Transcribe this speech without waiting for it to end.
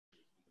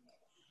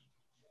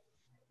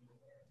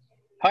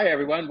Hi,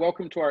 everyone.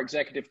 Welcome to our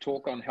executive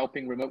talk on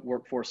helping remote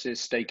workforces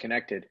stay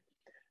connected.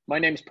 My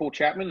name is Paul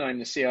Chapman. I'm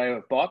the CIO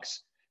at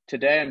Box.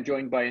 Today, I'm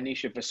joined by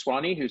Anisha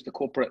Vaswani, who's the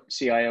corporate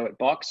CIO at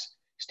Box,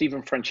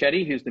 Stephen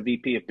Franchetti, who's the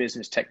VP of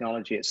Business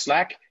Technology at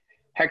Slack,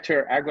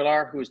 Hector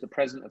Aguilar, who is the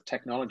President of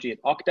Technology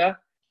at Okta,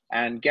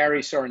 and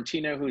Gary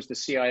Sorrentino, who's the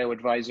CIO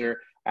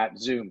advisor at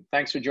Zoom.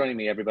 Thanks for joining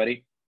me,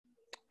 everybody.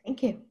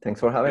 Thank you. Thanks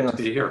for having us. Good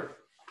to be here.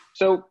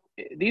 So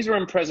these are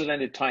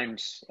unprecedented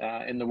times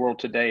in the world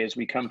today as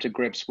we come to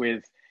grips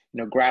with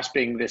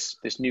grasping this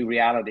new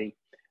reality.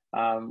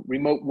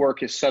 Remote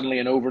work is suddenly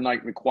an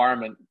overnight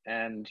requirement,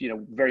 and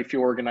very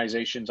few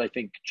organizations, I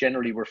think,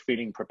 generally were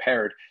feeling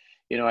prepared.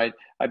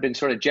 I've been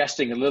sort of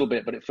jesting a little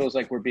bit, but it feels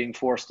like we're being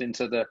forced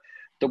into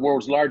the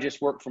world's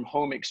largest work from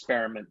home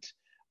experiment.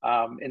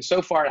 And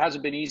so far, it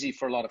hasn't been easy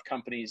for a lot of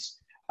companies.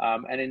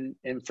 And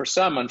for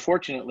some,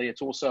 unfortunately,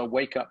 it's also a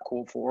wake-up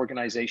call for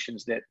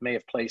organizations that may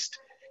have placed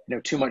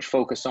too much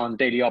focus on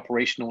daily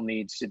operational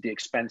needs at the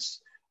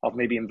expense of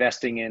maybe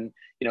investing in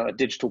a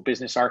digital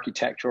business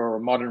architecture or a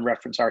modern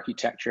reference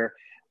architecture,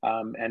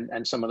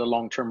 and some of the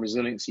long-term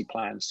resiliency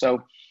plans.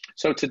 So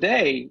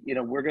today,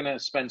 we're going to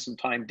spend some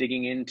time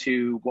digging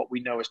into what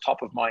we know is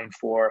top of mind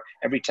for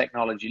every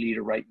technology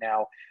leader right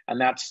now, and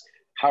that's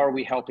how are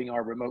we helping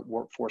our remote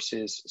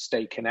workforces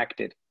stay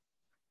connected.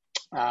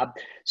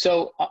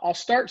 So I'll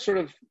start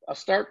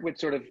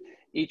with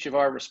each of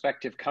our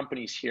respective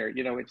companies here.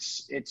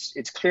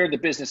 It's clear the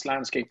business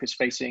landscape is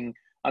facing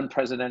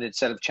unprecedented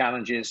set of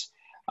challenges,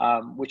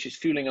 which is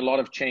fueling a lot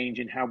of change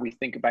in how we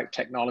think about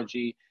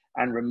technology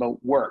and remote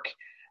work.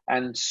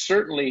 And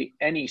certainly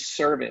any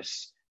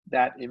service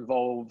that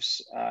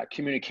involves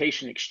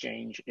communication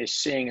exchange is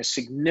seeing a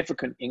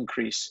significant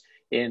increase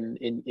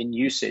in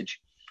usage.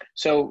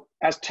 So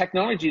as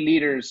technology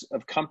leaders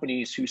of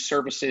companies whose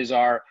services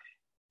are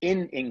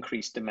in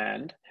increased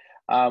demand,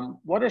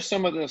 what are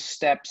some of the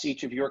steps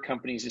each of your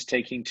companies is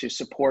taking to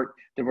support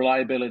the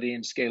reliability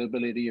and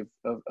scalability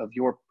of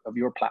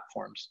your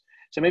platforms?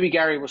 So maybe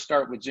Gary, we'll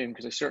start with Zoom,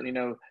 because I certainly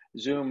know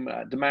Zoom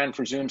demand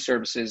for Zoom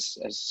services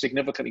has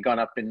significantly gone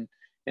up in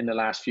the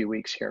last few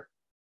weeks here.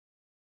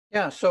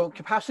 Yeah, so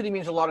capacity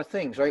means a lot of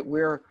things, right?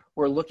 We're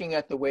looking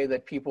at the way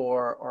that people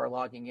are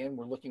logging in.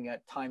 We're looking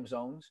at time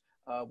zones.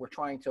 We're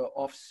trying to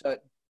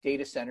offset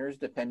data centers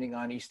depending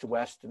on east to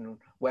west and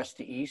west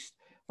to east,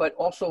 but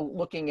also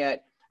looking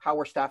at how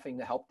we're staffing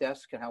the help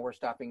desk and how we're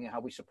staffing and how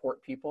we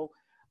support people,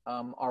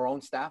 our own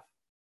staff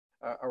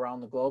around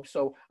the globe.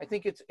 So I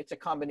think it's a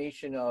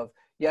combination of,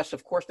 yes,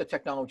 of course, the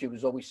technology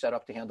was always set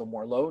up to handle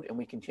more load, and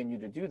we continue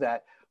to do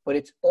that, but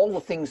it's all the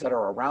things that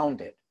are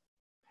around it.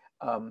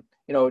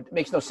 It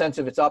makes no sense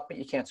if it's up, but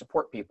you can't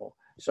support people.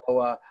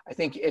 So I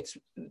think it's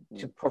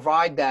to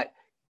provide that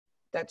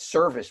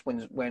service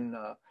when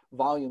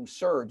volume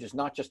surge is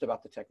not just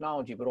about the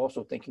technology, but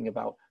also thinking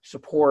about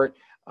support,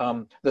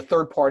 the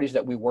third parties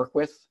that we work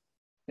with,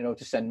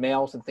 to send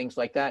mails and things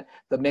like that,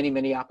 the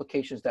many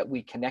applications that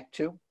we connect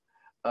to,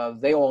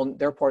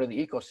 they're part of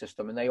the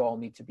ecosystem, and they all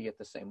need to be at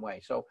the same way.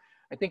 So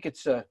I think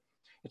it's a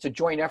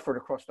joint effort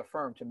across the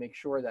firm to make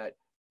sure that,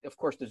 of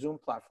course, the Zoom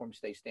platform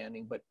stays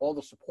standing, but all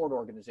the support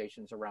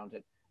organizations around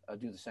it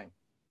do the same.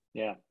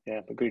 Yeah,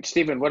 agreed.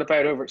 Stephen, what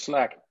about over at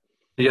Slack?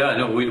 Yeah,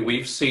 no,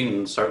 we've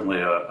seen certainly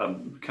a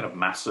kind of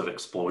massive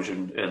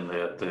explosion in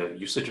the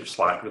usage of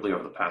Slack really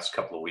over the past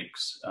couple of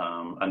weeks,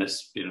 and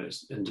it's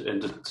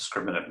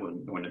indiscriminate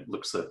when it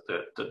looks at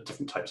the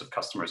different types of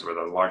customers,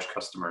 whether large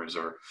customers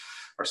or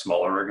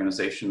smaller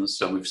organizations.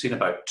 So we've seen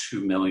about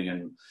 2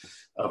 million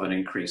of an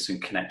increase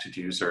in connected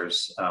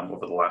users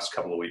over the last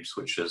couple of weeks,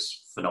 which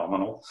is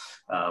phenomenal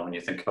when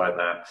you think about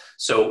that.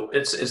 So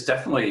it's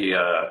definitely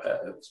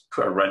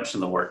put a wrench in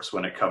the works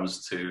when it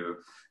comes to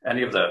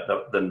any of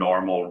the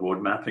normal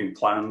road mapping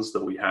plans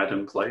that we had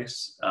in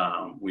place.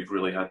 We've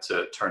really had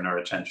to turn our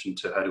attention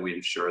to how do we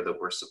ensure that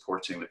we're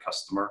supporting the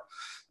customer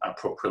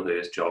appropriately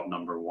as job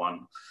number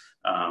one.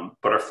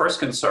 But our first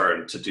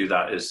concern to do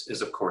that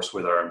is of course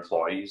with our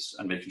employees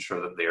and making sure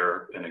that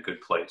they're in a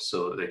good place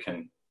so that they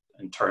can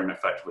in turn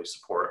effectively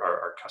support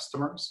our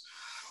customers.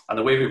 And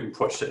the way we've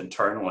approached it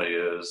internally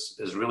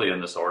is really in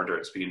this order.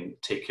 It's been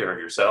take care of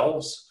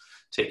yourselves,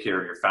 take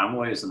care of your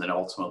families, and then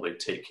ultimately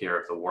take care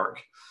of the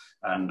work.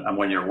 And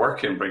when you're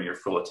working, bring your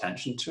full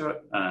attention to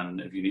it. And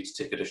if you need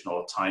to take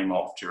additional time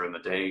off during the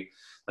day,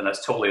 then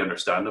that's totally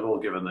understandable,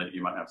 given that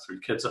you might have 3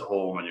 kids at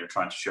home and you're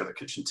trying to share the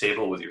kitchen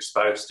table with your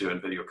spouse doing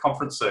video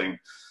conferencing.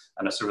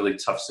 And it's a really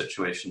tough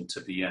situation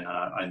to be in.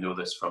 I know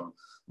this from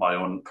my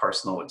own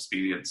personal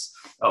experience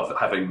of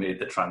having made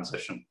the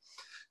transition.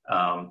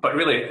 But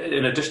really,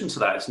 in addition to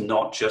that, it's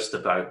not just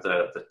about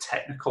the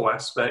technical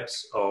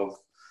aspects of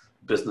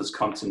business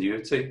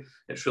continuity.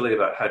 It's really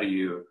about how do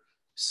you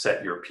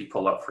set your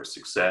people up for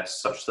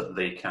success such that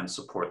they can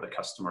support the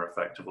customer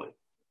effectively.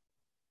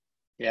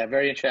 Yeah,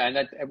 very interesting.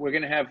 And we're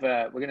going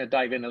to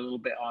dive in a little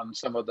bit on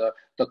some of the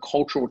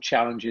cultural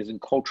challenges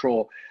and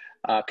cultural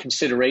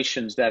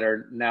considerations that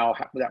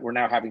we're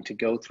now having to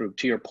go through.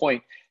 To your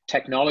point,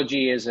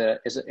 technology is an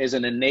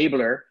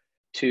enabler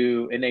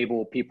to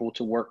enable people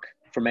to work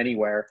from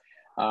anywhere.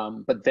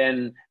 But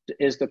then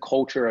is the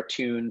culture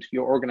attuned,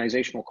 your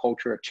organizational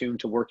culture attuned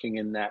to working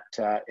in that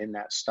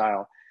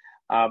style?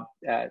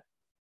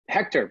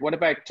 Hector, what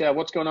about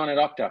what's going on at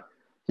Okta?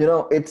 You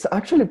know, it's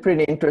actually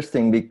pretty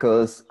interesting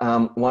because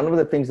one of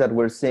the things that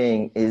we're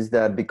seeing is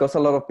that because a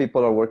lot of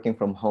people are working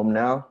from home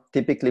now,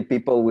 typically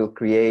people will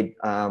create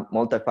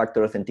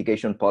multi-factor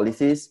authentication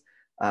policies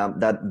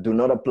that do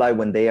not apply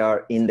when they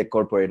are in the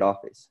corporate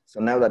office. So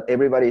now that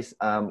everybody's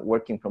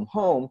working from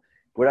home,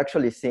 we're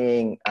actually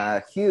seeing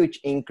a huge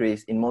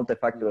increase in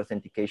multi-factor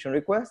authentication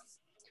requests.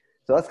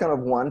 So that's kind of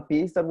one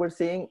piece that we're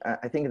seeing.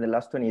 I think in the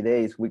last 20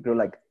 days, we grew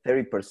like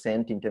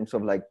 30% in terms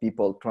of like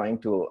people trying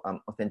to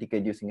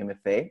authenticate using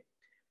MFA.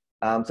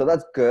 So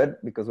that's good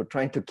because we're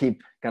trying to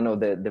keep kind of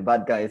the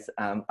bad guys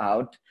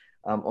out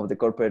of the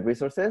corporate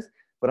resources.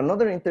 But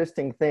another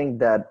interesting thing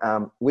that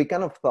we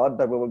kind of thought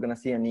that we were going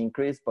to see an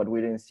increase, but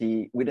we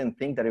didn't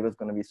think that it was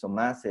going to be so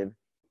massive,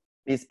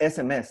 is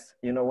SMS.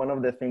 You know, one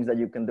of the things that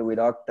you can do with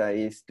Okta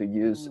is to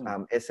use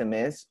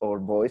SMS or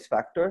voice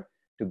factor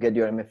to get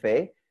your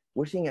MFA.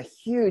 We're seeing a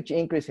huge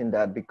increase in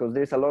that because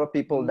there's a lot of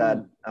people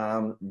that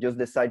just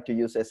decide to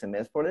use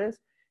SMS for this.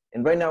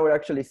 And right now we're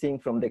actually seeing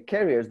from the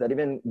carriers that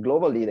even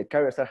globally, the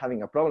carriers are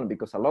having a problem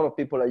because a lot of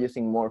people are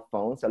using more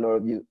phones, a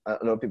lot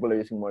of people are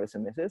using more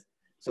SMSs.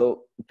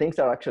 So things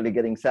are actually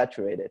getting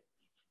saturated.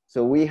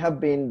 So we have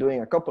been doing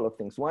a couple of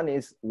things. One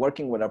is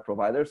working with our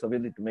providers,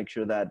 obviously, to make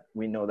sure that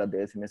we know that the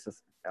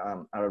SMSs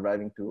are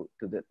arriving to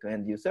the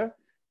end user,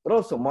 but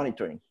also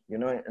monitoring, you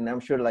know, and I'm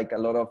sure like a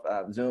lot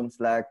of Zoom,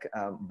 Slack,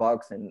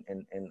 Box, and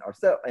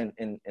ourselves, and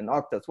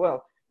Okta as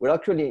well, we're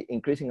actually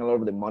increasing a lot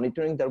of the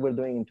monitoring that we're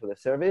doing into the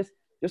service,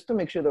 just to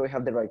make sure that we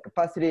have the right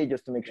capacity,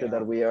 just to make sure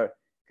that we are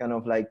kind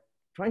of like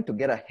trying to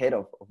get ahead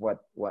of what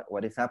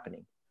is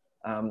happening.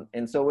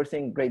 And so we're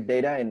seeing great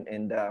data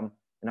and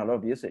a lot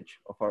of usage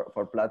of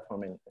our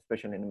platform, and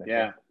especially in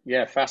the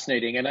Yeah,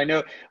 fascinating. And I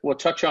know we'll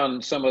touch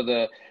on some of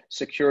the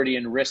security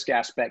and risk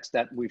aspects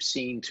that we've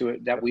seen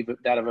that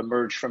have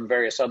emerged from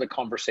various other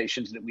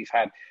conversations that we've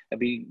had. It'd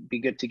be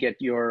good to get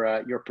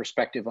your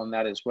perspective on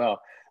that as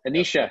well.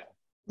 Anisha.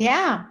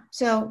 Yeah.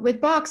 So with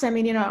Box, I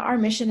mean, you know, our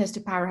mission is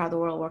to power how the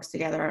world works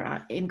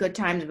together in good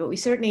times, but we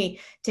certainly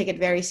take it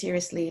very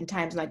seriously in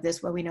times like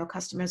this where we know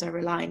customers are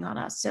relying on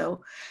us.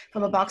 So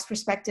from a Box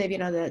perspective, you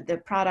know, the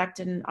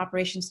product and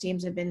operations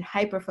teams have been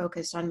hyper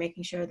focused on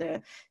making sure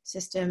the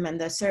system and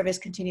the service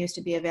continues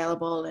to be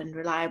available and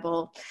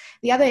reliable.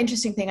 The other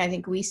interesting thing I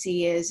think we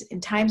see is in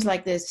times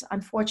like this,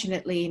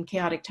 unfortunately, in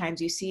chaotic times,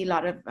 you see a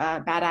lot of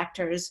bad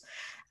actors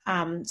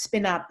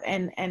spin up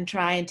and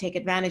try and take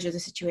advantage of the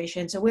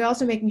situation. So we're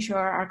also making sure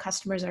our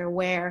customers are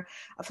aware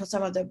of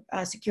some of the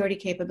security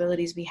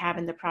capabilities we have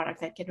in the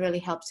product that can really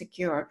help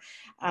secure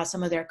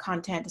some of their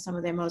content, some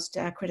of their most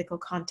critical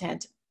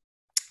content.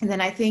 And then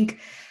I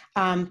think,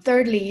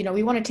 thirdly, you know,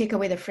 we want to take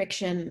away the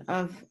friction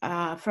of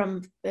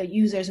from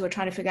users who are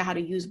trying to figure out how to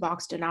use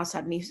Box to now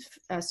suddenly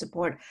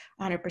support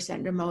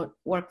 100% remote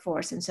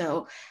workforce. And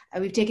so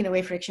we've taken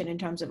away friction in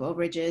terms of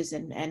overages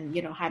and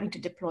you know, having to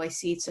deploy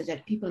seats so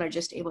that people are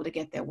just able to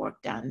get their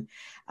work done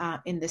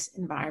in this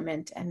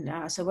environment.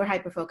 And so we're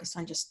hyper focused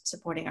on just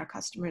supporting our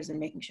customers and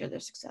making sure they're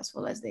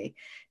successful as they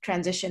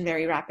transition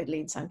very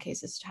rapidly, in some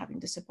cases, to having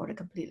to support a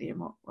completely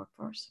remote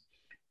workforce.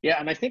 Yeah,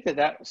 and I think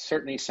that's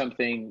certainly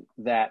something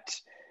that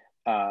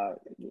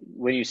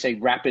when you say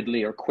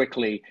rapidly or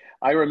quickly,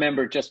 I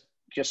remember just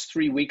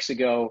 3 weeks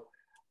ago,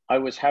 I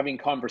was having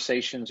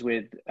conversations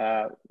with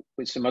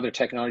some other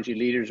technology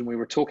leaders, and we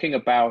were talking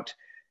about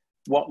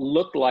what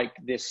looked like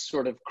this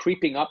sort of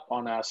creeping up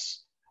on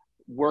us,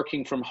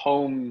 working from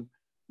home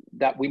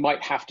that we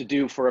might have to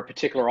do for a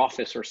particular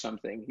office or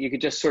something. You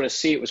could just sort of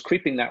see it was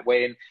creeping that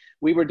way. And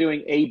we were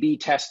doing A/B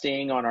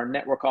testing on our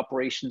network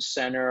operations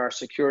center, our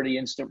security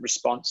incident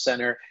response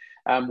center.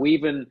 We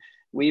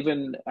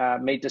even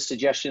made the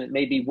suggestion that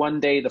maybe one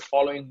day the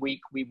following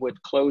week we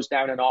would close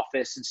down an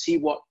office and see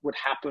what would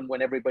happen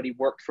when everybody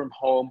worked from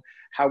home,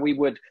 how we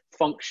would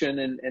function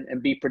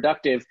and be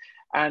productive.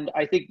 And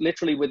I think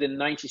literally within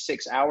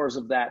 96 hours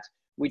of that,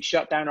 we'd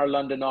shut down our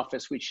London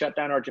office, we'd shut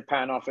down our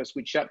Japan office,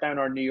 we'd shut down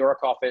our New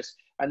York office,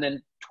 and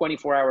then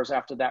 24 hours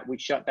after that,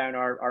 we'd shut down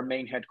our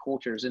main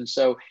headquarters. And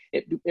so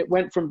it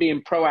went from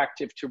being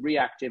proactive to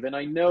reactive. And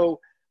I know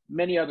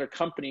many other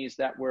companies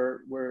that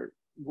were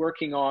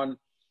working on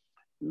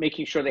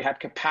making sure they had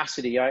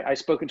capacity. I've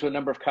spoken to a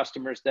number of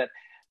customers that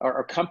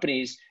are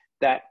companies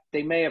that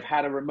they may have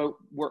had a remote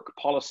work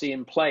policy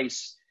in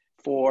place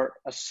for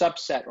a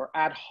subset or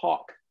ad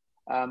hoc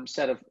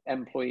set of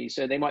employees.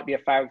 So they might be a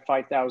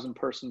 5,000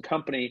 person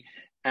company,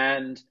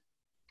 and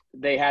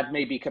they had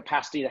maybe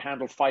capacity to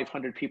handle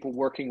 500 people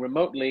working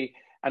remotely,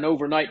 and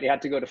overnight they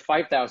had to go to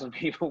 5,000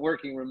 people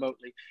working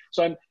remotely.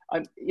 So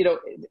I'm you know,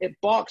 at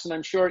Box, and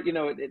I'm sure, you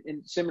know,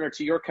 similar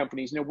to your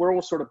companies, you know, we're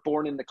all sort of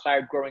born in the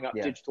cloud, growing up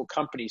digital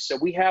companies. So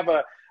we have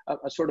a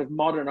sort of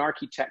modern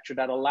architecture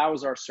that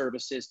allows our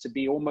services to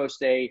be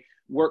almost a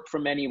work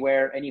from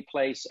anywhere, any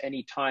place,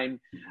 any time.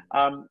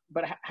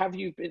 But have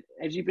you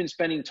been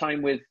spending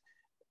time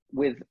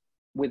with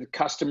with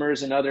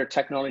customers and other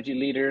technology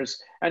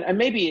leaders, and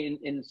maybe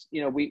in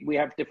you know, we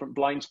have different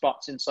blind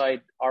spots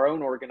inside our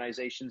own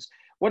organizations.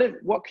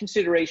 What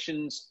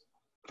considerations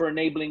for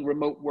enabling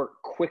remote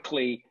work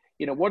quickly?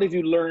 You know, what have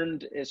you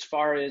learned as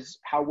far as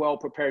how well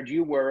prepared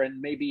you were, and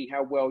maybe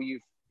how well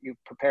you've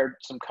prepared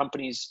some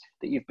companies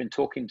that you've been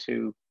talking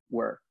to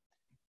were?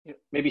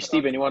 Maybe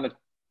Stephen, you want to?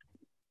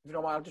 If you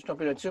don't mind, I'll just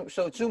jump in.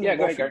 So at Zoom,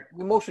 Yeah,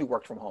 we mostly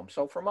worked from home.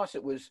 So from us,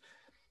 it was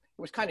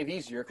kind of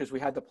easier because we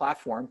had the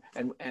platform,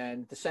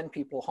 and to send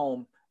people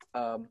home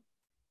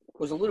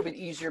was a little bit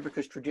easier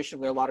because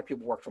traditionally a lot of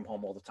people work from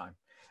home all the time.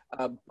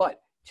 But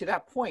to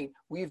that point,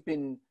 we've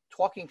been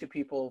talking to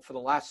people for the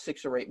last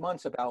 6 or 8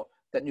 months about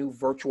that new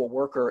virtual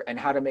worker and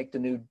how to make the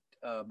new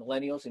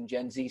millennials and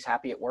Gen Zs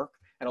happy at work.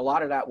 And a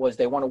lot of that was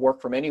they want to work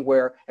from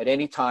anywhere at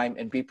any time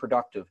and be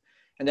productive.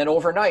 And then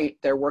overnight,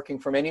 they're working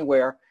from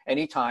anywhere,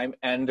 anytime,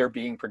 and they're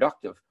being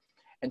productive.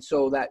 And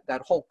so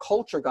that whole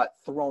culture got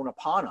thrown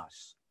upon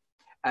us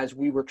as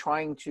we were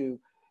trying to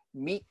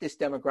meet this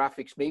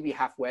demographics maybe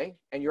halfway.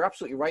 And you're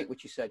absolutely right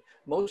what you said.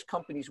 Most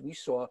companies we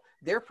saw,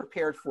 they're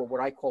prepared for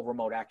what I call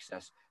remote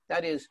access.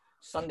 That is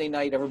Sunday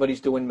night,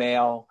 everybody's doing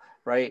mail,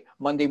 right?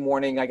 Monday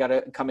morning, I got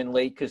to come in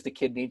late because the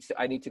kid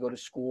I need to go to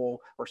school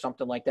or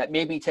something like that.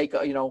 Maybe take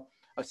a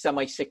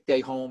semi-sick day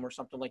home or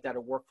something like that,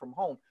 or work from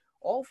home.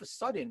 All of a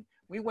sudden,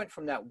 we went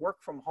from that work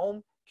from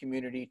home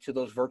community to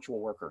those virtual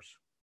workers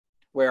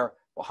where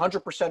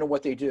 100% of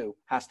what they do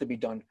has to be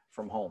done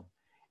from home.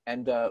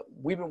 And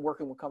we've been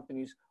working with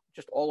companies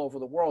just all over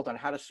the world on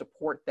how to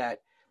support that.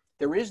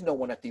 There is no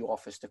one at the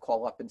office to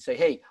call up and say,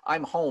 hey,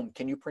 I'm home.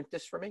 Can you print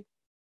this for me?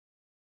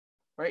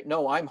 Right?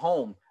 No, I'm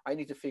home. I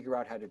need to figure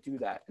out how to do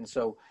that. And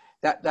so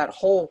that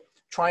whole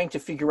trying to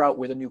figure out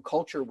where the new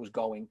culture was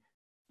going,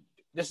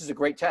 this is a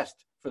great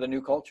test for the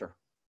new culture.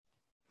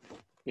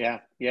 Yeah.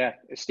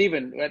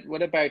 Stephen,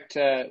 what about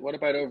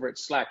over at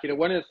Slack? You know,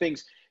 one of the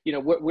things, you know,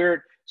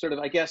 we're sort of,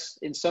 I guess,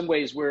 in some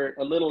ways, we're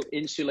a little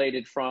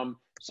insulated from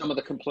some of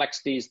the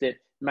complexities that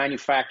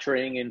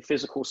manufacturing and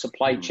physical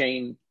supply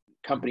chain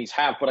companies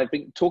have. But I've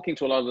been talking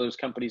to a lot of those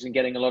companies and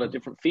getting a lot of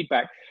different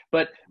feedback.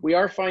 But we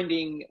are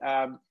finding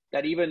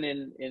that even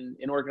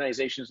in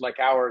organizations like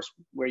ours,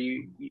 where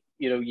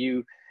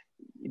the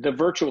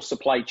virtual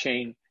supply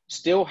chain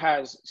still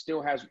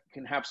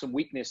can have some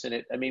weakness in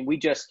it. I mean,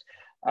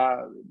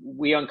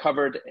 we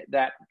uncovered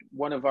that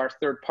one of our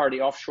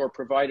third-party offshore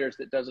providers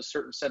that does a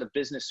certain set of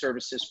business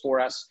services for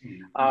us,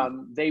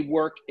 they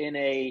work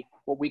in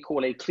what we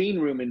call a clean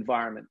room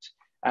environment,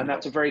 and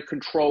that's a very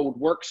controlled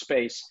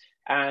workspace.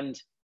 And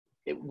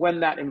when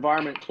that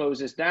environment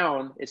closes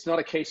down, it's not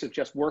a case of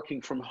just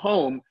working from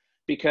home,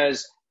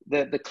 because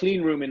the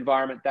clean room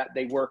environment that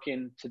they work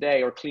in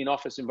today, or clean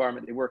office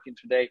environment they work in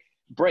today,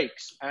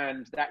 breaks,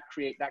 and that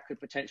could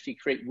potentially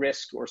create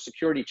risk or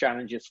security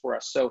challenges for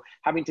us. So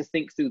having to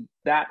think through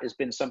that has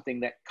been something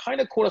that kind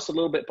of caught us a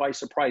little bit by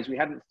surprise. We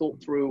hadn't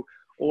thought through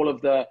all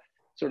of the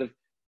sort of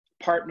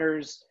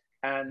partners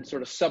and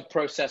sort of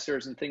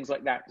sub-processors and things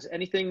like that. Is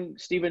anything,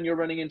 Stephen, you're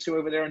running into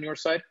over there on your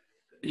side?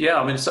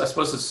 Yeah, I mean, I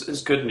suppose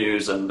it's good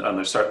news, and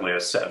there's certainly a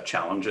set of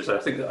challenges. I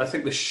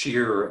think the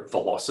sheer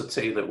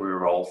velocity that we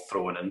were all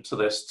thrown into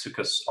this took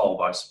us all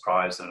by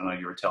surprise. And I know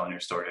you were telling your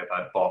story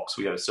about Box.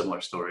 We had a similar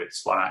story at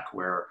Slack,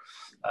 where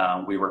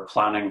we were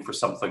planning for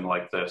something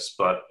like this,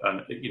 but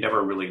you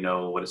never really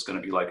know what it's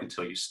going to be like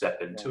until you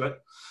step into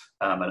it.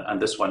 And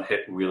this one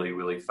hit really,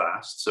 really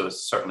fast. So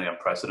it's certainly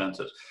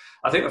unprecedented.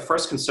 I think the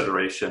first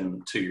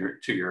consideration to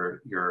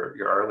your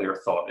earlier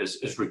thought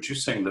is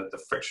reducing the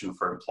friction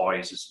for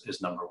employees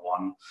is number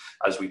one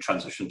as we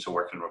transition to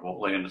working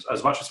remotely, and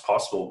as much as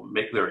possible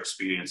make their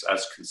experience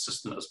as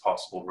consistent as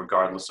possible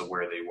regardless of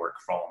where they work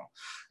from,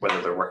 whether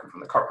they're working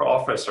from the corporate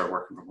office or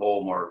working from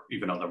home, or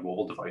even on their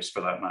mobile device for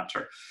that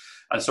matter.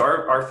 And so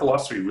our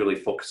philosophy really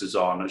focuses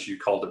on, as you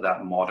called it,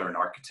 that modern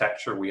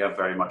architecture. We have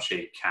very much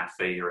a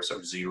cafe or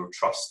sort of zero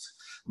trust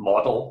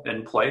model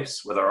in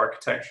place with our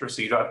architecture.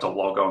 So you don't have to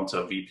log on to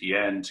a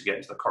VPN to get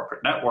into the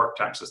corporate network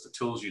to access the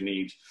tools you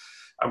need.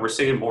 And we're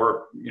seeing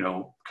more,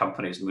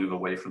 companies move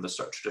away from the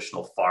sort of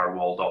traditional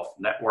firewalled off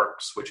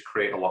networks, which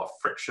create a lot of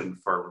friction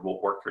for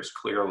remote workers,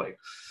 clearly.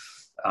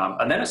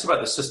 And then it's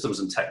about the systems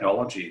and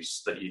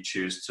technologies that you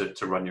choose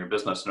to run your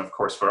business. And of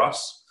course, for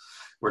us,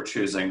 we're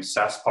choosing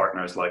SaaS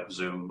partners like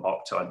Zoom,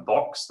 Okta, and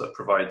Box that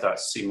provide that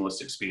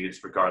seamless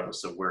experience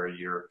regardless of where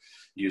you're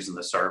using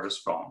the service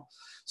from.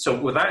 So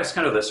with that, it's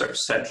kind of the sort of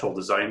central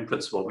design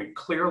principle.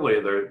 Clearly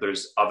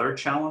there's other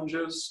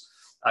challenges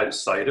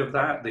outside of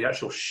that. The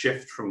actual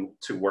shift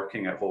to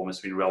working at home has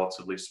been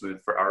relatively smooth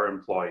for our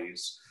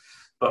employees.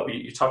 But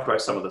you talked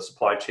about some of the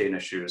supply chain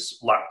issues.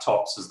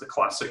 Laptops is the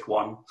classic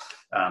one,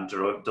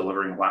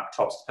 delivering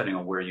laptops depending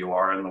on where you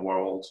are in the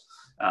world,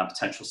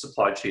 potential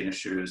supply chain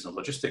issues and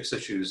logistics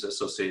issues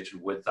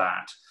associated with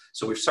that.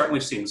 So we've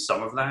certainly seen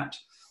some of that.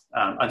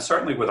 And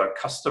certainly with our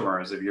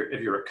customers, if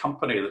you're a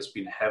company that's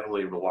been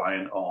heavily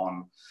reliant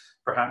on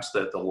perhaps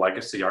the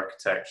legacy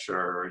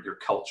architecture, your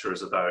culture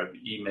is about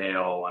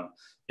email and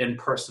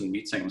in-person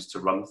meetings to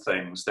run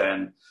things,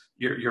 then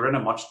you're in a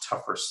much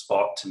tougher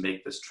spot to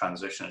make this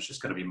transition. It's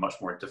just going to be much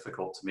more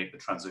difficult to make the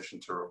transition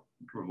to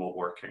remote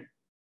working.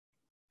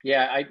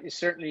 Yeah,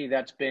 certainly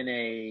that's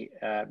been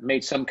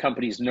made some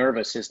companies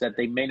nervous, is that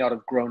they may not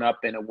have grown up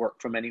in a work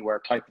from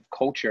anywhere type of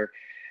culture.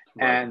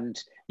 Right. And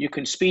you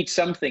can speed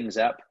some things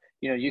up.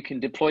 You can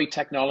deploy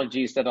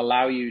technologies that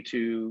allow you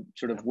to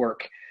sort of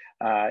work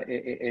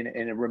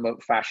in a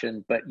remote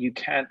fashion, but you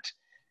can't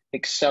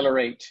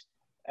accelerate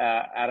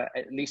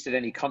at least at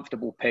any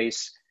comfortable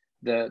pace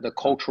the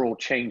cultural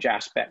change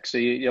aspect. So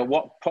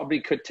what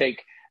probably could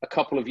take a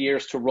couple of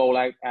years to roll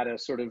out at a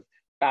sort of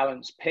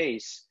balanced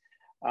pace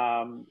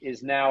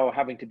is now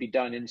having to be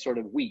done in sort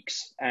of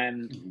weeks.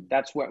 And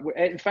that's what,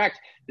 in fact,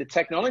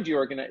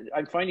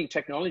 I'm finding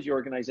technology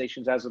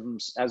organizations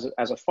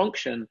as a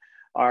function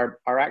are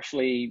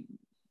actually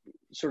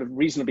sort of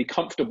reasonably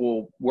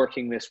comfortable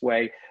working this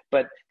way.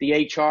 But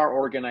the HR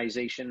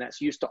organization that's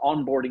used to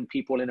onboarding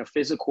people in a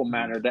physical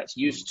manner, that's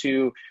used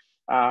to,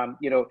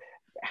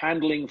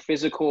 handling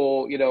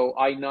physical,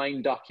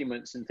 I-9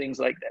 documents and things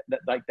like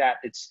that.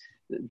 It's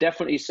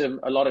definitely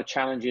a lot of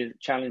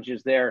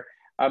challenges there.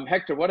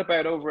 Hector, what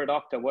about over at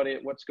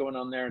Okta? What's going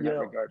on there in that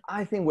regard?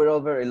 I think we're all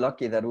very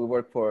lucky that we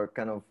work for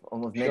kind of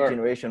almost next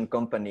generation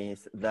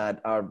companies that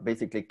are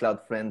basically cloud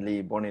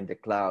friendly, born in the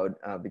cloud.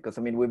 Because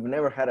we've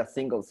never had a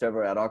single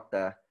server at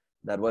Okta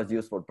that was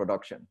used for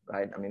production,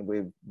 right?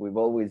 We've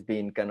always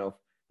been kind of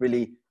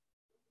really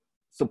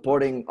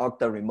supporting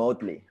Okta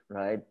remotely,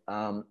 right?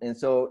 And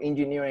so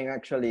engineering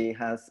actually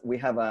we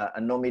have a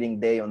no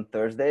meeting day on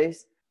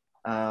Thursdays.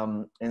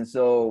 And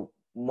so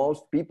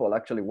most people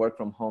actually work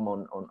from home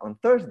on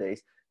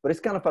Thursdays, but it's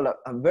kind of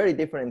a very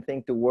different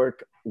thing to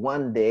work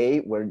one day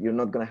where you're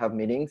not going to have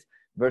meetings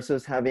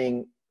versus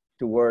having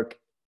to work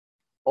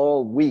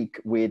all week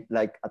with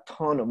like a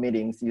ton of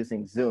meetings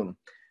using Zoom,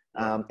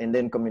 and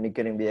then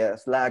communicating via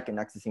Slack and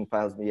accessing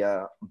files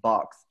via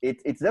Box.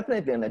 It's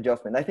definitely an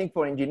adjustment. I think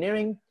for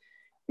engineering,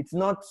 it's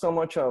not so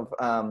much of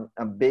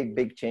a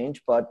big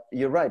change, but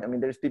you're right.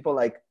 There's people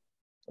like,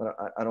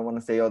 I don't want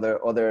to say other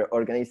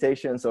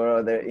organizations or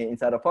other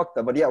inside of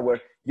Okta, but yeah,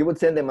 where you would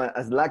send them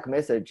a Slack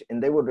message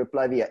and they would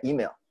reply via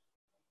email,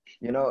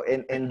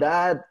 and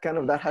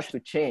that has to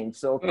change.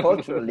 So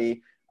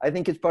culturally, I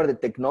think it's part of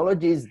the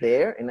technology is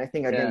there. And I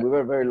think, again, we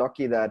were very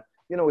lucky that,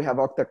 we have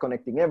Okta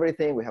connecting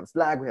everything. We have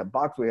Slack, we have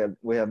Box,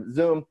 we have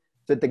Zoom.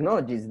 So the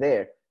technology is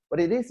there, but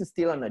it is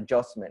still an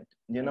adjustment,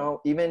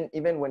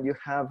 even when you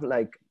have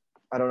like,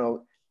 I don't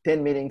know,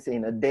 10 meetings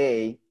in a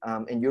day,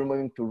 and you're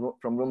moving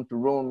from room to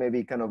room,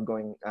 maybe kind of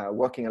going,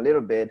 walking a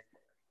little bit,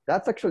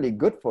 that's actually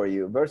good for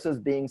you versus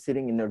being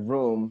sitting in a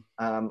room,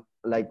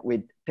 like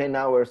with 10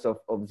 hours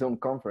of Zoom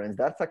conference.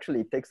 That's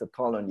actually takes a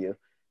toll on you.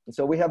 And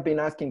so we have been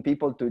asking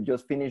people to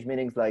just finish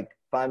meetings like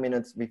 5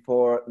 minutes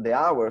before the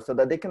hour so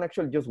that they can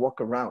actually just walk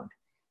around,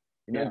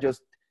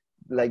 just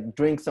like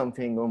drink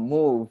something or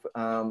move,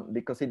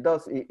 because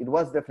it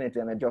was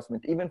definitely an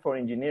adjustment, even for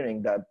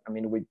engineering that,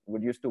 we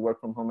used to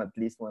work from home at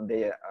least one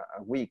day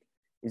a week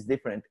is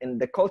different. And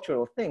the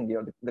cultural thing,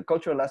 the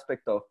cultural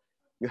aspect of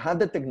you have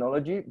the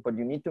technology, but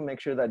you need to make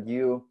sure that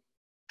you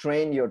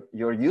train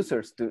your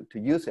users to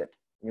use it.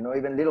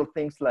 Even little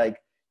things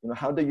like,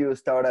 how do you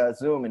start a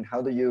Zoom and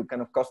how do you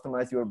kind of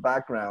customize your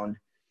background?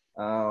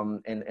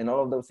 And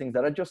all of those things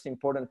that are just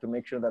important to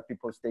make sure that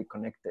people stay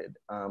connected.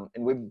 And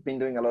we've been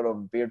doing a lot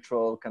of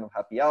virtual kind of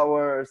happy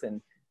hours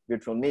and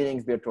virtual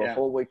meetings, virtual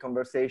hallway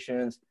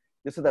conversations,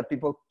 just so that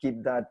people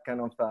keep that kind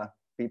of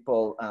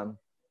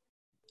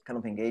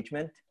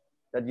engagement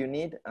that you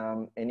need.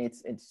 And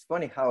it's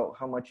funny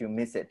how much you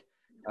miss it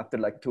after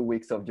like 2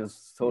 weeks of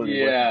just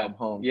solely working from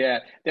home. Yeah,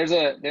 there's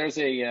a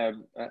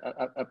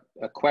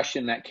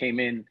question that came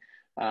in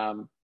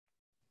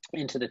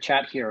into the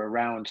chat here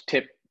around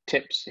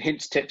tips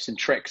and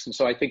tricks, and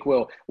so I think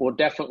we'll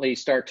definitely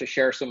start to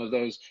share some of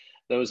those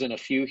in a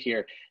few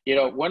here.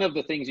 One of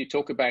the things you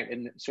talk about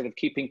in sort of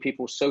keeping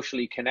people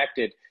socially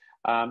connected,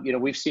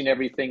 we've seen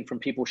everything from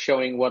people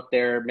showing what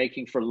they're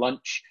making for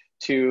lunch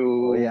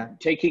to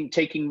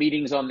taking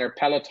meetings on their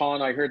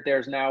Peloton. I heard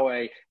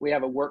we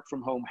have a work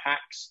from home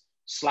hacks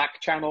Slack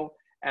channel,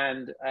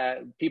 and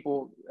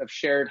people have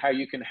shared how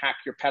you can hack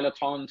your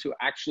Peloton to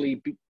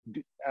actually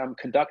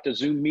conduct a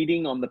Zoom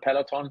meeting on the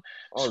Peloton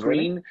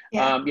screen.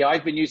 Really?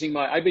 I've been using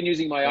my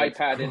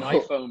iPad and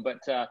iPhone, but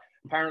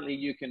apparently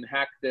you can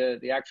hack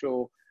the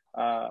actual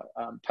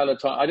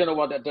Peloton. I don't know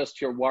what that does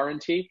to your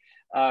warranty.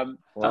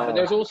 But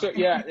there's also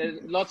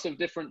there's lots of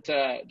different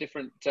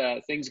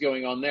things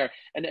going on there.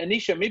 And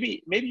Anisha,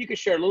 maybe you could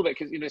share a little bit,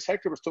 because as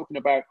Hector was talking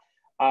about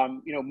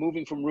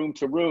moving from room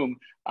to room,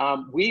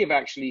 we have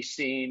actually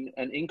seen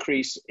an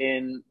increase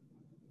in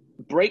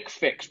break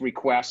fix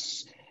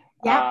requests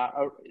Yeah.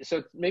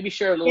 So maybe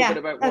share a little bit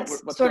about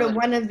what's sort of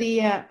one of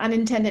the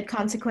unintended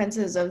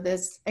consequences of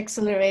this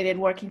accelerated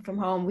working from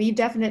home. We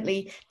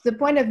definitely, to the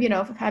point of,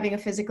 having a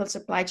physical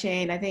supply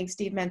chain, I think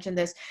Steve mentioned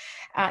this,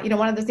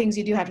 one of the things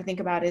you do have to think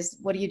about is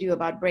what do you do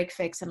about break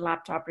fix and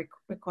laptop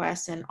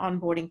requests and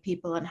onboarding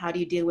people, and how do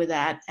you deal with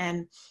that?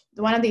 And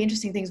one of the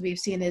interesting things we've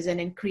seen is an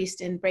increase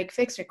in break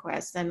fix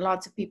requests, and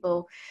lots of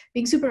people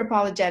being super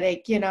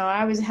apologetic.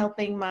 I was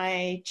helping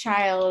my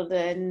child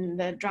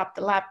and dropped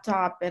the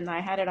laptop and I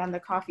had it on the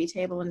coffee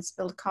table and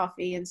spilled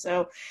coffee. And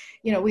so,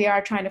 we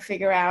are trying to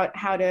figure out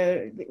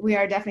we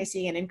are definitely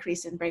seeing an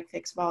increase in break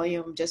fix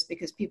volume just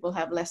because people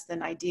have less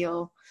than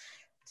ideal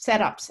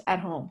setups at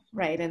home,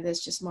 right? And there's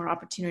just more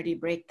opportunity to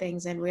break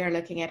things. And we are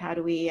looking at how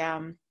do we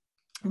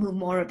move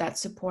more of that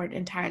support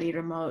entirely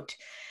remote.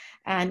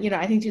 And,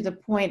 I think to the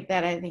point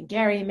that I think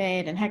Gary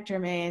made and Hector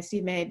made and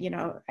Steve made,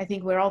 I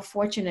think we're all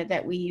fortunate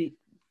that we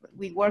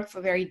work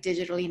for very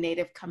digitally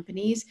native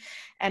companies,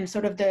 and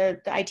sort of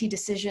the IT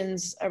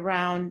decisions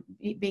around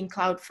being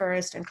cloud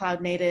first and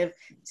cloud native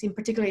seem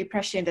particularly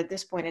prescient at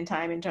this point in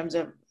time in terms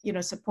of,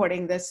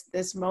 supporting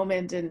this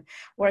moment and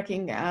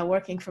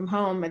working from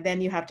home. And then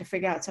you have to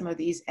figure out some of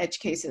these edge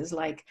cases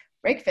like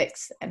break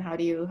fix and how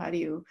do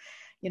you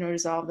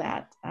resolve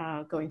that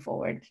going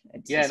forward.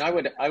 And I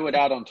would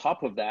add on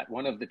top of that,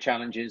 one of the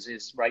challenges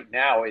is right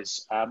now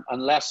is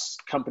unless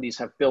companies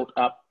have built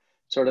up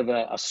sort of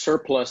a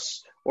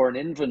surplus or an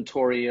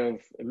inventory of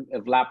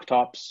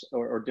laptops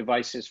or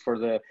devices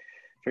for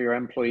your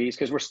employees,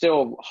 because we're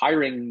still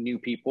hiring new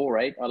people,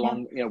 right?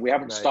 We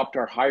haven't stopped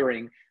our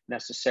hiring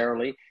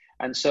necessarily,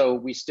 and so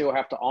we still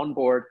have to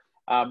onboard.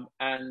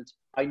 And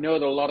I know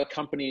that a lot of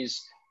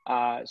companies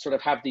sort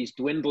of have these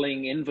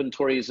dwindling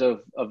inventories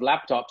of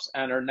laptops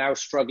and are now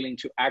struggling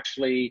to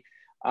actually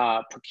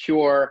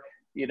procure,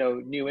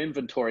 new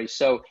inventory.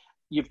 So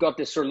you've got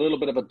this sort of little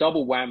bit of a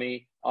double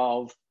whammy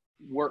of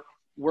work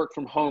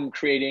from home,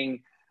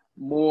 creating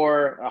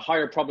a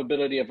higher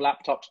probability of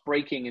laptops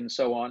breaking and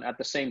so on, at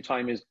the same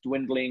time as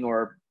dwindling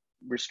or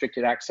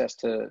restricted access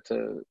to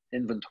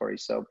inventory.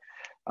 So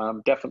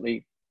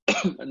definitely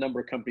a number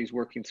of companies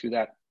working through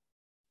that.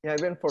 Yeah,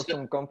 even for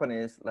some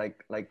companies,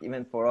 like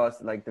even for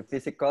us, like the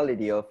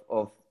physicality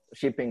of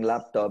shipping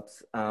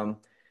laptops kind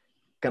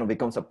of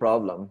becomes a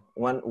problem.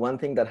 One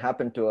thing that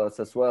happened to us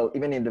as well,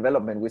 even in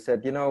development, we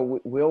said,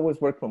 we always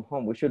work from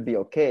home, we should be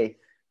okay.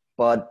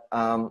 But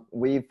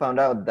we found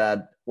out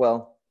that,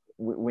 well,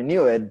 we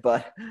knew it,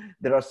 but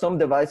there are some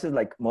devices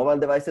like mobile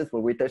devices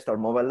where we test our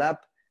mobile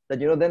app that,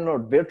 they're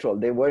not virtual,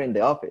 they were in the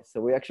office. So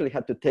we actually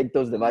had to take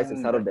those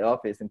devices out of the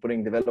office and put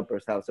in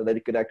developers' house so that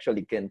it could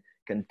actually can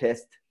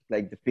test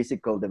like the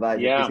physical device,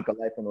 the physical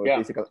iPhone or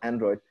physical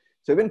Android.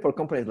 So even for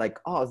companies like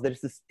us,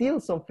 there's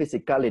still some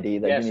physicality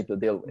that you need to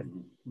deal with.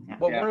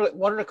 Well,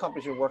 one of the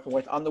companies you're working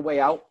with, on the way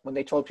out, when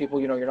they told people,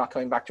 you're not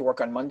coming back to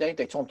work on Monday,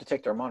 they told them to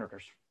take their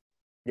monitors.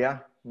 Yeah,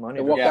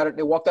 They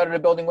walked out of the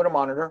building with a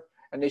monitor,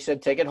 and they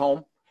said, take it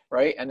home,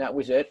 right? And that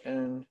was it.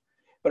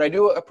 But I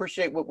do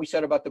appreciate what we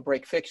said about the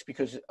break fix,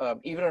 because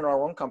even in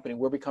our own company,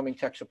 we're becoming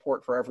tech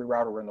support for every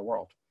router in the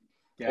world.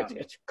 Yeah.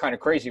 It's kind of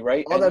crazy,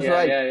 right? Oh, that's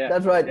right.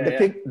 That's right.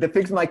 The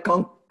Fix My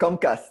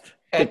Comcast.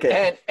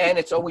 And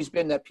it's always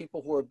been that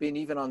people who have been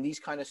even on these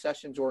kind of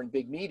sessions or in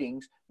big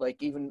meetings,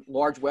 like even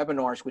large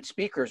webinars with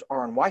speakers,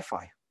 are on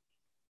Wi-Fi.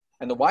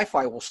 And the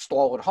Wi-Fi will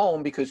stall at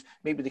home because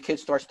maybe the kid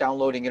starts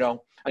downloading, a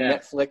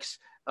Netflix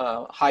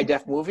high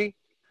def movie,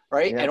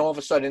 right? Yeah. And all of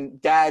a sudden,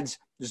 Dad's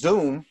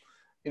Zoom,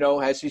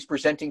 as he's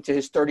presenting to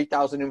his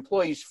 30,000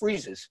 employees,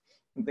 freezes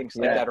and things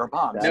like that, or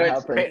bombs.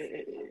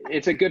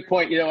 It's a good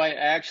point. I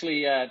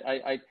actually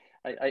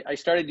I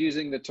started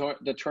using the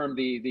term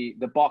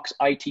the Box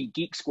IT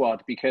Geek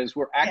Squad, because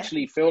we're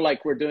actually feel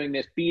like we're doing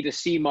this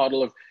B2C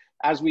model of,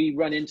 as we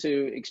run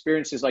into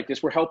experiences like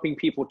this, we're helping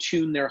people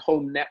tune their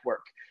home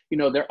network,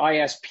 their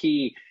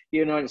ISP,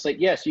 it's like,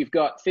 yes, you've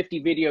got 50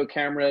 video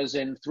cameras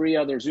and 3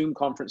 other Zoom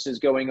conferences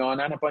going on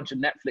and a bunch of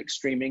Netflix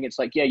streaming. It's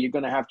like, you're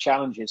going to have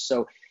challenges.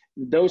 So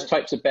those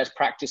types of best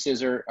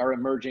practices are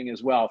emerging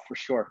as well, for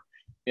sure.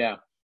 Yeah.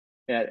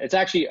 It's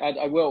actually,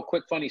 I will,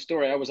 quick funny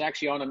story. I was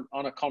actually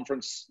on a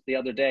conference the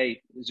other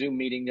day, Zoom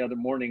meeting the other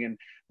morning, and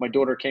my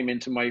daughter came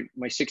into my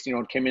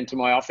 16-year-old came into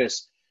my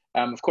office.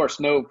 Of course,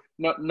 no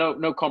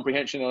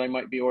comprehension that I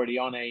might be already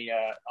on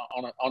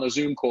a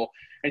Zoom call.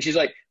 And she's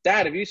like,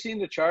 Dad, have you seen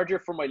the charger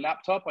for my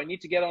laptop? I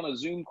need to get on a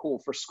Zoom call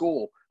for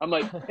school. I'm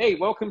like, hey,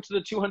 welcome to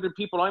the 200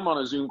 people I'm on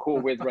a Zoom call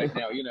with right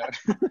now.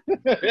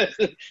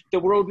 The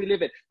world we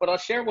live in. But I'll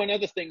share one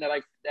other thing that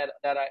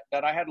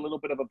I had a little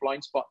bit of a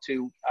blind spot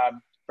to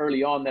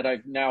early on that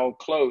I've now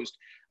closed.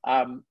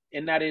 And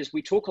that is,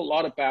 we talk a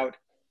lot about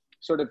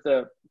sort of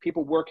the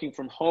people working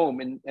from home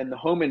and the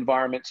home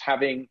environments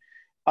having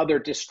other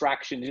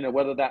distractions,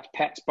 whether that's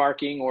pets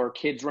barking or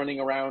kids running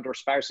around or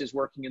spouses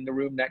working in the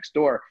room next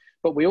door.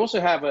 But we also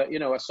have a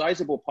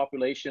sizable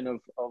population of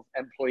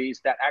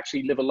employees that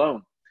actually live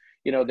alone.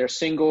 They're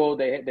single,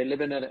 they live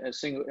in a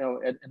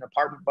single, an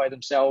apartment by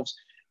themselves.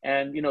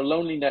 And,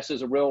 loneliness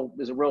is a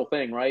real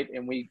thing, right?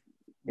 And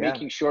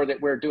making sure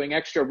that we're doing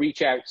extra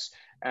reach outs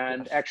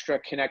and Yes. extra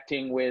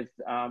connecting with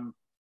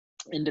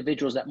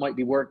individuals that might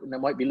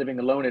be living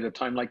alone at a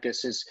time like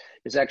this is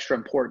extra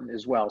important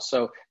as well.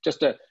 So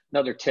just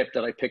another tip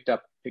that I picked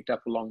up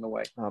along the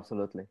way.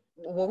 Absolutely.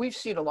 Well, we've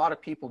seen a lot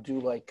of people do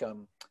like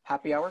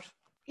happy hours.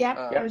 Yeah,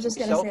 I was just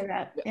going to say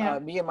that. Yeah.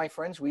 Me and my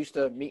friends, we used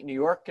to meet in New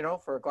York,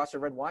 for a glass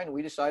of red wine. And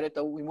we decided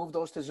that we moved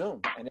those to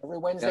Zoom. And every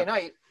Wednesday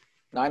night,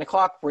 9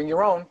 o'clock, bring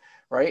your own,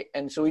 right?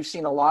 And so we've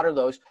seen a lot of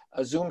those.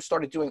 Zoom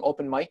started doing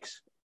open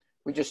mics.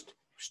 We just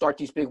start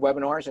these big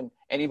webinars, and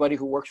anybody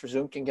who works for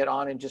Zoom can get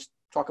on and just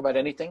talk about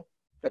anything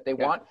that they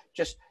want,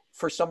 just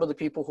for some of the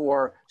people who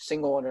are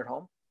single and at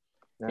home.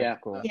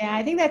 That's cool. Yeah,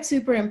 I think that's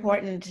super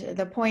important.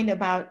 The point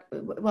about,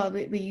 well,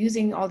 we're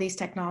using all these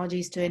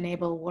technologies to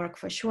enable work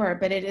for sure,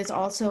 but it is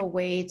also a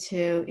way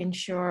to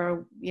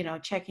ensure,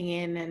 checking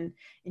in and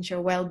ensure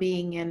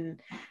well-being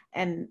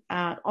and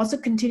also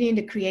continuing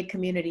to create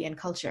community and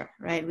culture,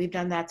 right? We've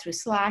done that through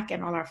Slack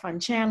and all our fun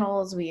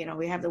channels. We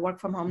have the work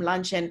from home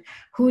lunch, and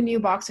who knew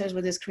Boxers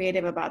were this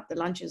creative about the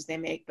lunches they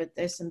make, but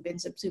there's been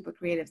some super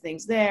creative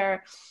things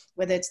there,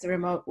 whether it's the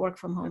remote work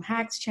from home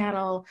hacks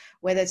channel,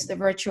 whether it's the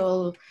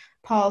virtual,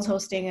 Paul's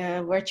hosting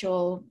a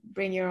virtual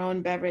bring your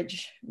own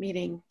beverage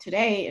meeting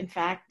today, in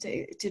fact,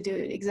 to do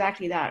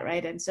exactly that,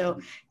 right? And so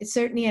it's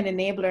certainly an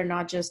enabler,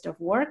 not just of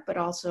work, but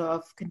also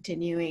of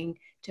continuing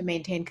to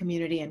maintain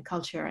community and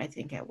culture, I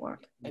think, at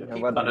work.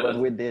 And What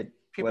we did.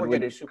 People are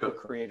getting super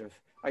creative.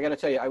 I got to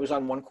tell you, I was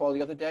on one call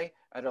the other day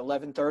at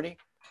 11:30,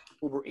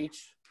 Uber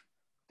Eats.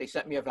 They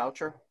sent me a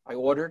voucher. I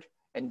ordered,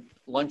 and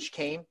lunch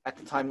came at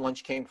the time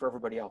lunch came for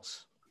everybody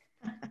else.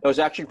 It was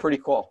actually pretty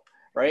cool.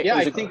 Right? Yeah,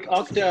 I think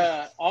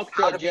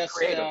Okta just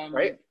creative,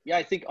 right? Yeah,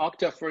 I think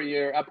Okta for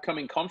your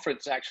upcoming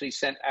conference actually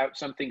sent out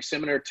something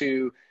similar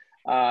to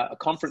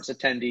conference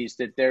attendees,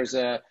 that there's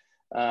a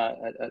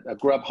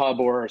Grubhub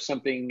or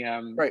something.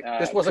 Right.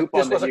 This was a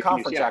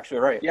conference actually,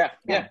 right? Yeah.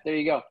 There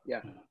you go.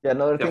 Yeah.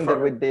 Another thing that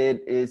we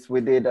did is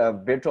we did a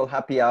virtual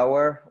happy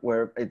hour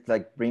where it's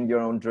like bring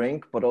your own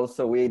drink, but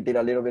also we did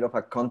a little bit of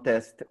a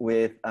contest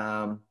with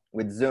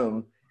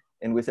Zoom,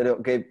 and we said,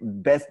 okay,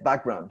 best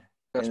background.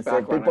 And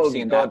so people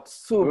got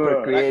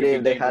super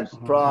creative. They had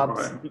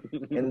props,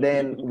 and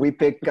then we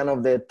picked kind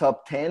of the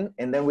top 10,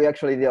 and then we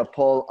actually did a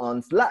poll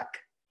on Slack,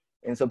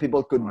 and so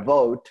people could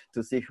vote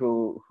to see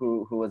who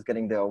was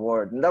getting the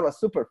award, and that was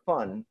super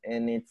fun.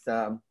 And it's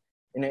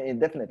it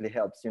definitely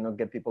helps,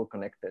 get people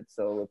connected.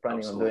 So we're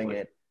planning on doing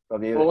it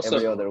probably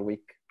every other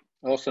week.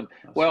 Awesome.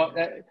 Well,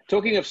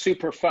 talking of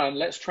super fun,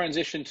 let's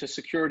transition to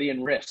security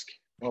and risk.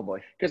 Oh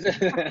boy.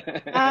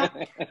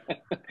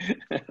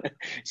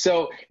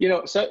 So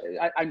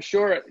I'm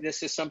sure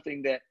this is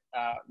something that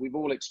we've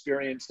all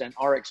experienced and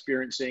are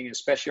experiencing,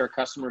 especially our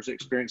customers are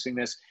experiencing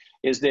this,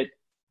 is that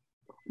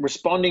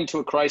responding to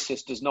a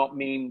crisis does not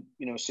mean,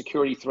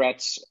 security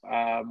threats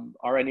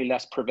are any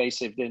less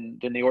pervasive than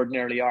they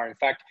ordinarily are. In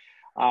fact,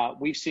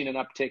 we've seen an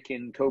uptick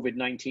in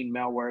COVID-19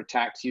 malware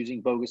attacks using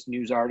bogus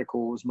news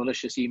articles,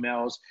 malicious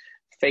emails,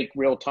 fake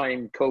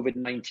real-time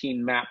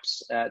COVID-19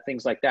 maps,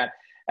 things like that.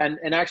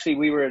 And actually,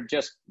 we were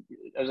just,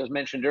 as I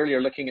mentioned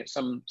earlier, looking at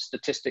some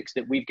statistics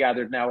that we've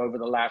gathered now over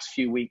the last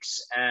few weeks,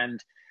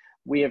 and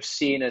we have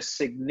seen a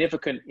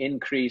significant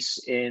increase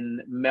in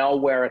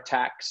malware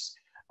attacks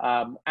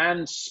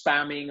and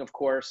spamming. Of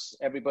course,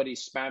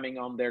 everybody's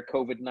spamming on their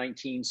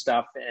COVID-19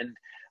 stuff,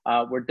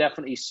 and we're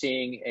definitely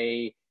seeing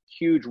a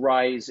huge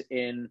rise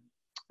in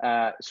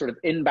sort of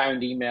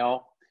inbound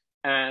email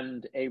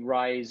and a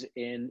rise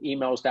in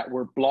emails that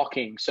we're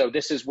blocking. So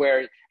this is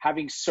where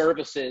having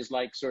services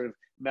like sort of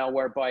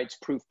Malwarebytes,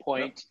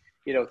 Proofpoint,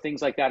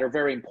 things like that are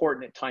very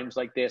important at times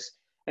like this.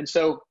 And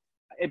so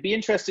it'd be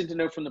interesting to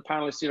know from the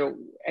panelists,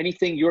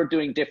 anything you're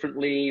doing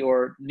differently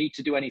or need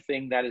to do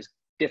anything that is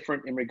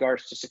different in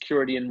regards to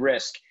security and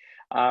risk.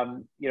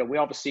 We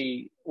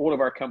obviously, all of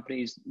our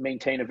companies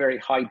maintain a very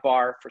high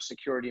bar for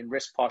security and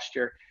risk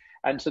posture.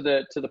 And to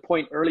the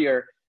point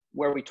earlier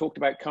where we talked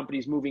about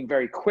companies moving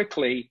very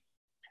quickly,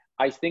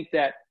 I think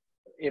that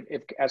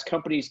if as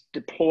companies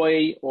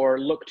deploy or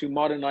look to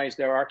modernize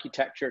their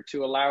architecture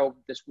to allow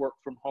this work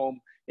from home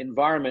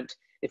environment,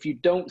 if you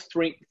don't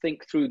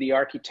think through the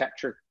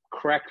architecture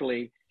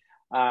correctly,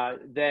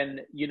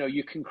 then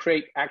you can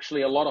create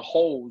actually a lot of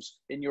holes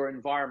in your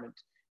environment.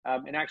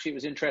 And actually, it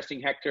was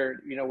interesting,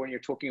 Hector, when you're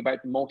talking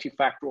about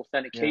multi-factor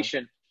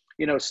authentication,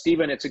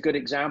 Stephen, it's a good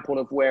example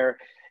of where,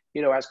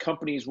 as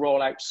companies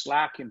roll out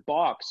Slack and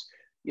Box,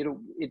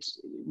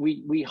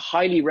 we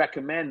highly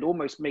recommend,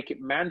 almost make it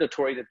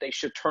mandatory, that they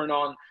should turn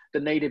on the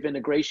native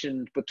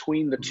integration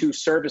between the two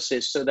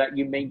services so that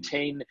you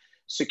maintain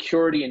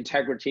security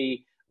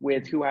integrity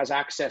with who has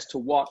access to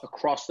what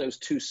across those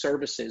two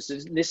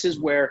services. This is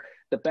where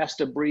the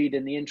best of breed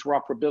and the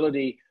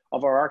interoperability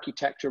of our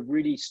architecture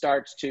really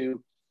starts to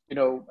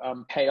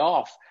pay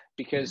off,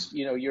 because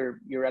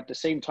you're at the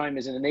same time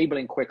as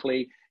enabling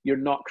quickly, you're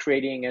not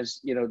creating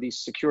these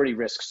security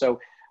risks. So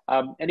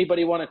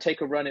anybody want to take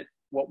a run at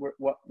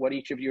what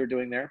each of you are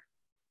doing there?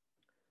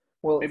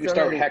 Well, maybe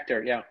start with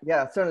Hector. Yeah.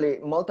 Yeah, certainly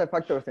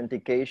multi-factor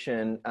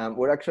authentication.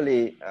 We're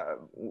actually,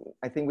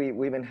 I think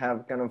we even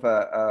have kind of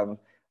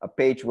a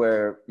page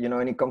where, you know,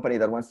 any company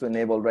that wants to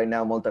enable right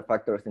now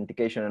multi-factor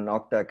authentication and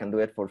Okta can do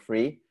it for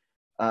free.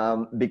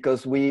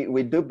 Because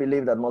we do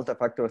believe that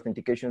multi-factor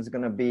authentication is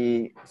going to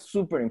be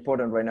super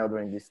important right now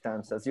during these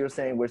times. As you're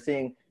saying, we're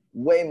seeing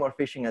way more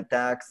phishing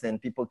attacks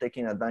and people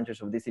taking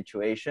advantage of this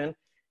situation.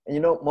 And, you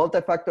know,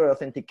 multi-factor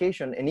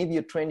authentication, and if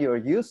you train your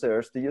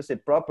users to use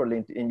it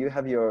properly and you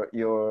have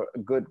your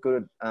good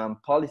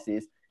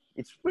policies,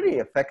 it's pretty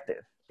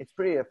effective. It's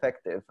pretty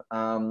effective,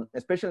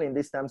 especially in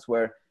these times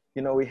where,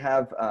 you know, we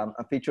have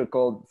a feature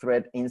called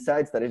Threat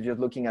Insights that is just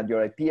looking at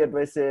your IP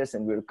addresses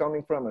and where you're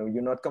coming from and where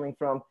you're not coming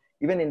from.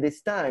 Even in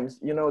these times,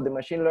 you know, the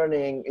machine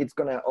learning, it's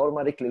going to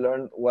automatically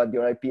learn what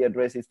your IP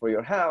address is for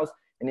your house,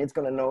 and it's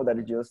going to know that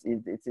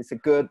it's a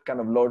good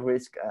kind of low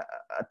risk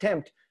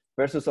attempt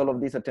versus all of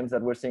these attempts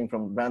that we're seeing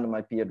from random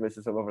IP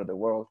addresses all over the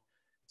world.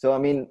 So, I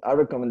mean, our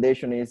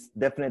recommendation is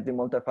definitely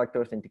multi-factor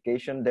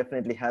authentication,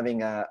 definitely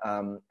having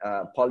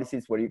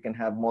policies where you can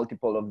have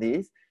multiple of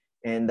these,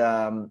 and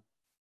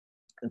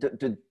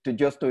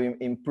to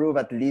improve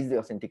at least the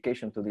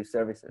authentication to these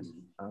services.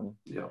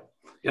 Yeah,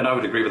 and I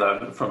would agree with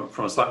that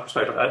from a Slack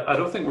perspective. I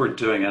don't think we're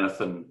doing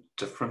anything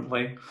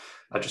differently.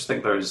 I just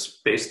think there's,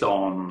 based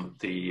on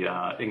the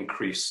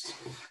increased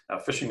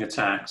phishing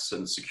attacks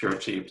and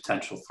security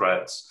potential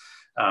threats,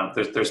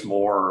 there's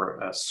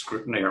more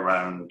scrutiny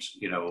around,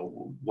 you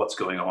know, what's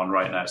going on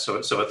right now. So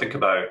I think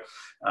about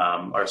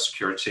our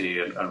security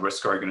and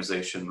risk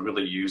organization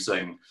really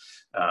using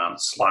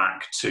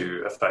Slack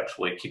to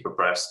effectively keep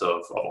abreast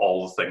of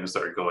all the things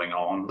that are going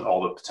on,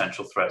 all the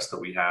potential threats that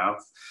we have,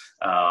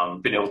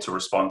 being able to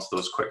respond to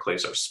those quickly,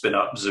 sort of spin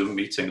up Zoom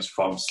meetings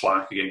from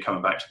Slack, again,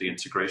 coming back to the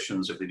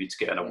integrations, if they need to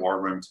get in a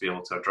war room to be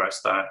able to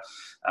address that.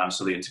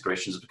 So the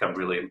integrations have become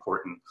really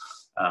important.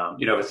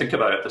 You know, if I think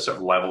about the sort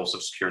of levels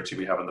of security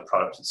we have in the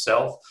product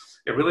itself,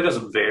 it really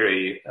doesn't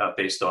vary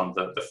based on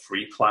the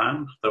free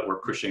plan that we're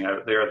pushing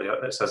out there.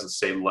 It has the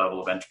same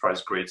level of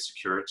enterprise grade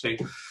security.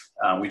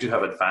 We do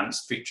have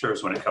advanced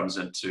features when it comes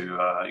into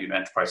you know,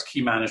 enterprise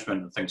key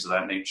management and things of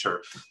that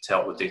nature to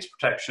help with data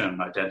protection,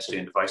 identity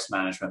and device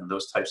management, and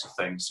those types of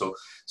things. So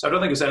I don't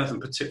think there's anything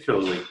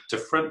particularly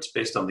different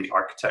based on the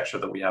architecture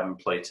that we have in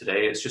play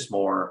today. It's just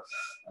more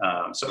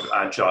sort of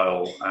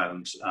agile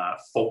and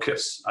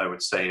focus, I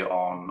would say,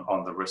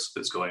 on the risk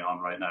that's going on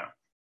right now.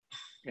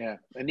 Yeah,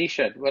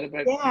 Anisha, what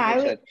about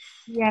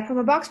from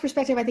a Box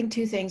perspective, I think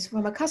two things.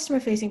 From a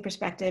customer-facing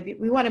perspective,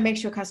 we want to make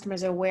sure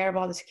customers are aware of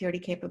all the security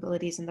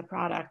capabilities in the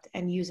product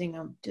and using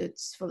them to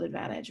its full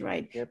advantage,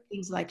 right? Yep.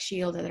 Things like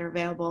Shield that are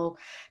available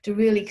to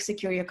really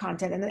secure your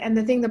content. And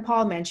the thing that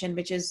Paul mentioned,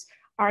 which is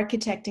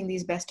architecting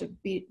these best of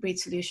breed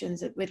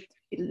solutions with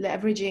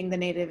leveraging the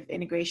native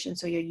integration,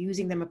 so you're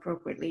using them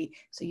appropriately,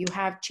 so you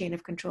have chain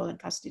of control and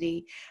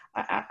custody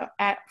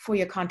for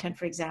your content,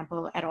 for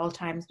example, at all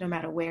times, no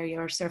matter where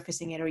you're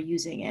surfacing it or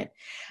using it.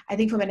 I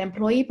think from an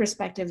employee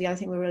perspective, the other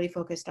thing we're really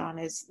focused on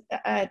is,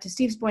 to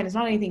Steve's point, it's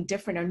not anything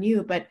different or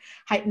new, but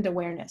heightened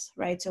awareness,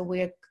 right? So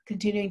we're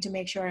continuing to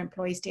make sure our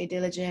employees stay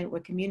diligent,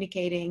 we're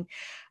communicating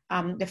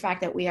the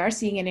fact that we are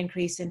seeing an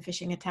increase in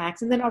phishing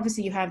attacks. And then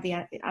obviously you have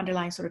the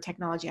underlying sort of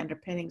technology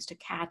underpinnings to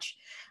catch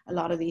a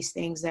lot of these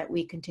things that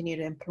we continue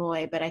to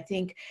employ. But I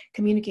think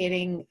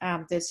communicating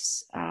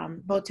this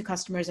both to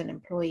customers and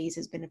employees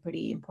has been a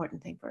pretty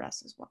important thing for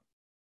us as well.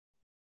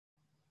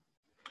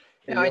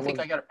 Yeah, I think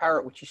I got to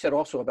parrot what you said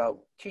also about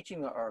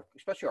teaching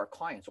especially our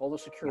clients, all the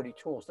security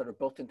tools that are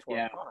built into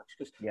our products,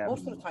 because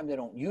most of the time they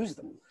don't use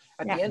them.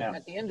 At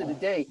the end of the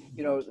day,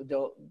 you know,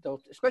 they'll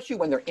especially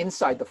when they're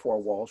inside the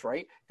four walls,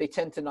 right? They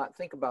tend to not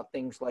think about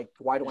things like,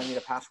 why do I need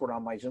a password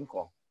on my Zoom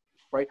call,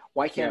 right?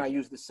 Why can't I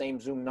use the same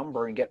Zoom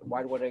number and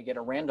why would I get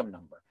a random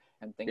number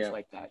and things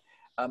like that?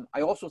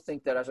 I also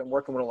think that as I'm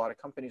working with a lot of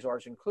companies,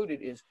 ours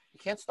included, is you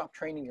can't stop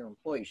training your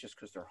employees just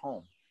because they're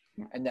home.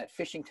 And that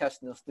phishing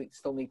test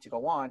still need to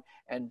go on.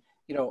 And,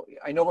 you know,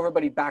 I know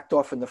everybody backed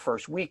off in the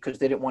first week because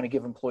they didn't want to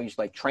give employees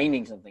like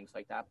trainings and things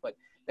like that, but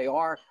they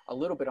are a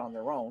little bit on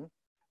their own.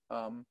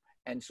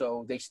 And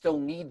so they still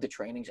need the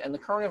trainings, and the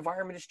current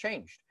environment has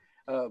changed.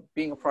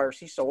 Being a prior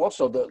CISO,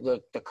 also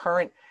the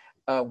current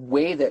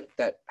way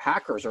that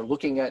hackers are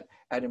looking at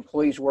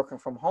employees working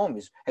from home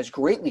has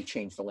greatly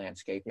changed the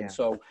landscape. And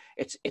so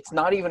it's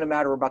not even a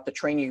matter about the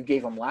training you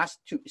gave them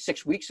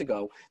 6 weeks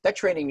ago. That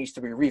training needs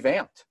to be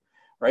revamped.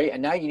 Right.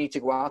 And now you need to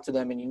go out to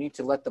them and you need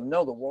to let them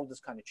know the world has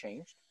kind of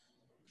changed.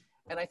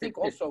 And I think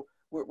also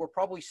we're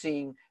probably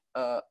seeing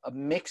a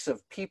mix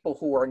of people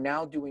who are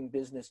now doing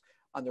business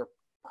on their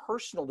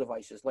personal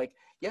devices. Like,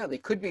 they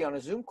could be on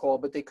a Zoom call,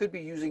 but they could be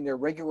using their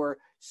regular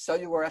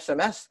cellular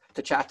SMS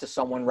to chat to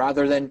someone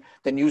rather than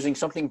using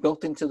something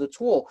built into the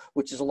tool,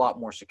 which is a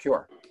lot more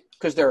secure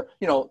because they're,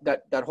 you know,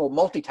 that whole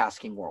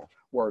multitasking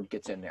word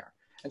gets in there.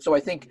 And so I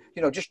think,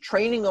 you know, just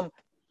training them,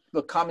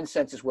 the common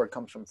sense is where it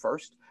comes from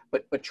first.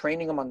 But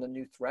training them on the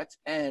new threats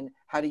and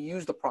how to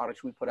use the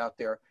products we put out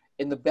there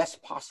in the best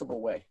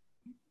possible way.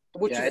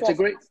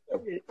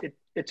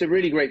 It's a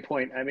really great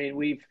point. I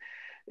mean,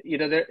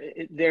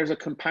 there's a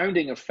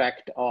compounding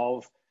effect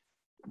of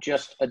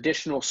just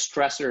additional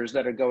stressors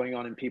that are going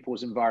on in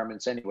people's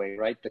environments anyway,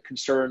 right? The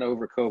concern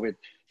over COVID,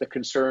 the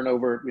concern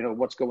over,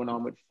 what's going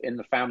on in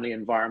the family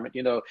environment.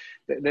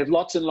 There's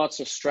lots and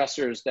lots of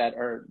stressors that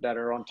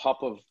are on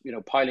top of,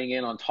 piling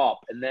in on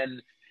top. And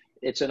then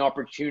it's an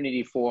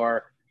opportunity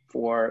for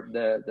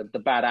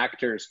the bad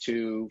actors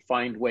to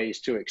find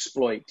ways to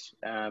exploit.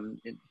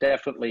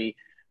 Definitely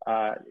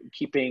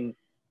keeping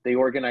the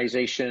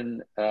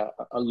organization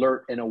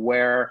alert and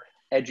aware,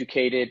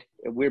 educated.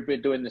 We've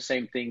been doing the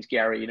same things,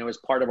 Gary. As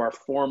part of our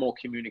formal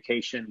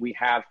communication, we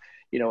have,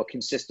 a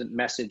consistent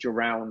message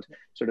around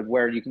sort of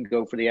where you can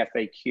go for the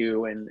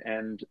FAQ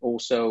and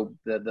also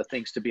the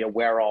things to be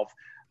aware of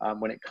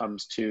when it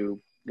comes to,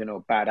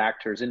 bad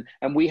actors.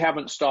 And we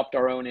haven't stopped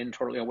our own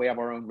internal. We have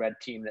our own red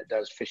team that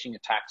does phishing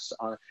attacks.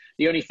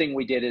 The only thing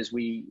we did is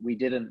we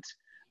didn't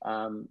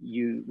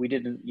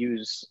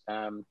use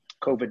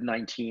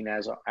COVID-19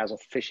 as a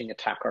phishing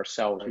attack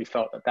ourselves. We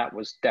felt that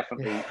was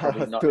definitely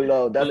probably not too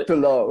low. That's too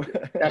low.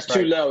 That's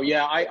too low.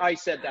 Yeah, I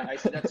said that. I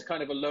said that's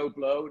kind of a low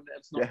blow.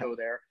 Let's not go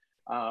there.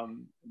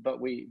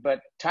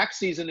 But tax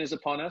season is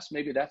upon us.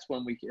 Maybe that's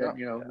when we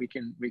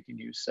can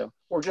use. So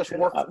or just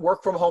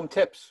work from home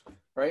tips,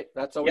 right?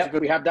 That's always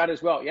good. We have that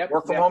as well. Yep.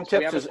 Work from home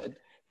tips is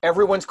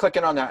everyone's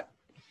clicking on that.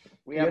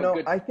 We have a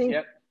good. I think.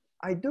 Yep.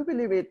 I do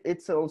believe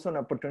it's also an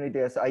opportunity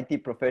as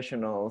IT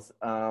professionals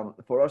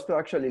for us to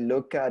actually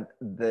look at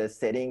the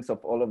settings of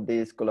all of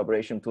these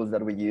collaboration tools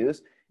that we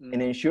use and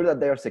ensure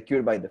that they are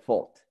secure by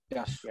default.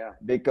 Yes. Yeah.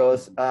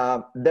 Because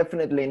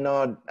definitely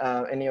not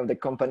any of the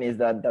companies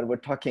that we're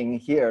talking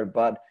here,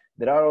 but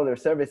there are other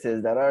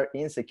services that are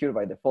insecure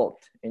by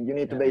default. And you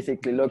need to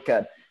basically look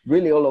at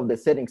really all of the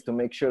settings to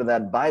make sure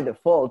that by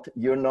default,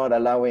 you're not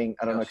allowing,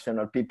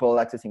 external people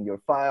accessing your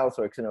files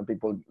or external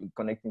people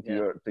connecting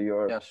to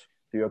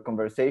your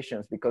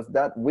conversations, because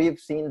that we've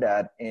seen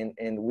that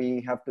and we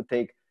have to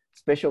take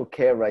special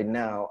care right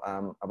now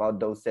about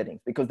those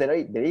settings, because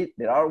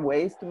there are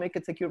ways to make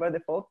it secure by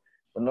default,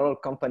 but not all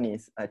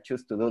companies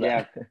choose to do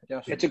that.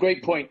 Yeah, it's a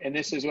great point. And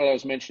this is what I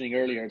was mentioning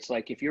earlier. It's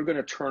like, if you're going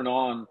to turn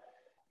on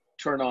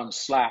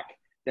Slack,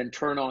 then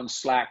turn on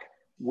Slack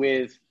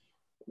with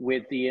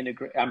the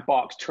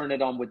Box, turn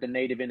it on with the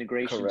native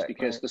integrations. Correct.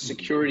 Because the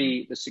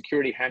security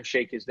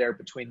handshake is there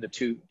between the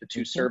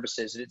two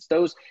services.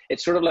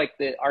 It's sort of like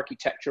the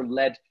architecture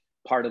led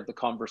part of the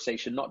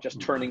conversation, not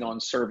just turning on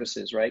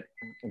services, right?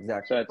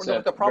 Exactly.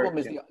 So the problem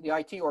is the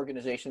IT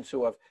organizations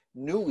who have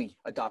newly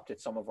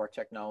adopted some of our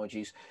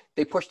technologies,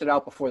 they pushed it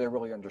out before they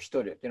really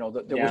understood it. There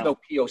was no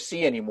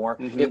POC anymore.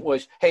 It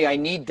was, hey, I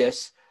need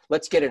this.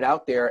 Let's get it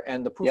out there.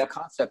 And the proof of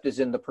concept is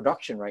in the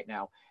production right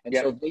now. And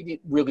so they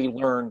didn't really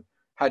learn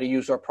how to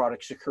use our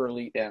product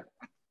securely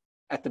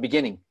at the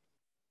beginning.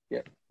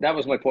 Yeah, that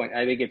was my point.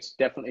 I think it's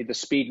definitely the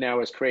speed now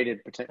has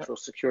created potential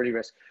security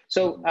risk.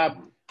 So,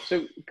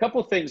 so a couple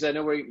of things. I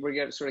know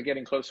we're sort of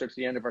getting closer to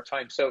the end of our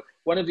time. So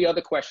one of the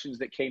other questions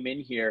that came in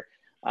here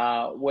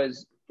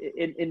was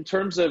in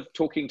terms of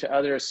talking to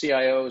other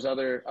CIOs,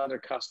 other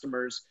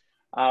customers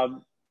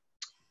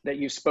that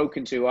you've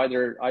spoken to,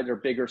 either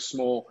big or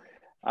small.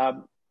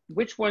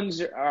 Which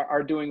ones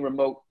are doing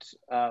remote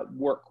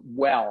work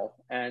well?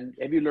 And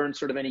have you learned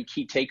sort of any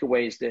key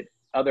takeaways that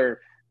other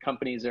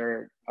companies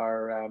are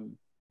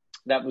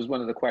that was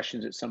one of the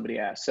questions that somebody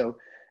asked. So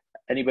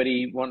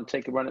anybody want to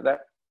take a run at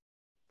that?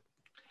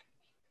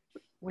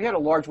 We had a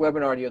large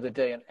webinar the other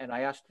day, and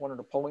I asked one of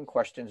the polling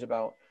questions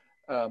about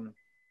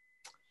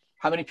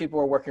how many people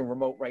are working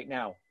remote right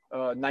now?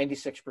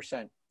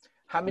 96%.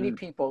 How many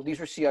people, these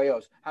are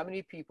CIOs, how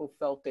many people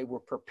felt they were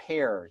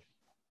prepared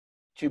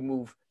to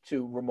move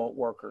to remote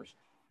workers?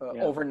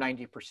 Over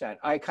 90%.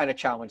 I kind of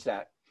challenged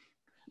that.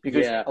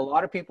 Because a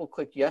lot of people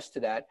clicked yes to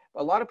that.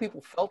 A lot of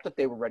people felt that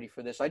they were ready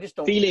for this. I just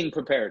don't feeling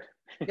prepared.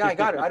 Yeah, I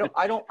got it.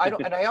 I don't.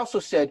 And I also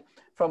said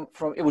from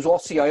it was all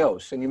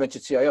CIOs, and you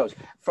mentioned CIOs.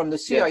 From the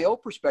CIO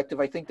perspective,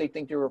 I think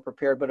they were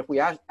prepared. But if we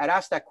had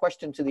asked that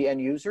question to the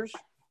end users,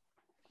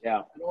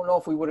 I don't know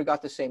if we would have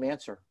got the same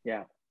answer.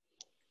 Yeah.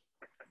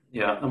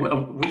 Yeah, and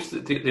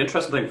the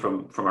interesting thing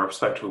from our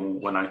perspective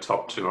when I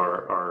talk to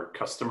our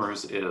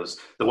customers is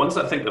the ones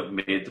that I think have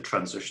made the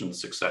transition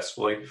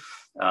successfully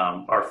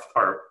are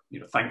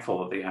thankful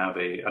that they have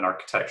an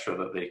architecture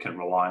that they can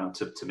rely on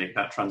to make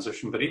that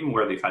transition. But even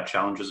where they've had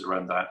challenges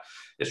around that,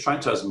 it's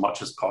trying to, as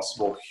much as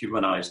possible,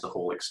 humanize the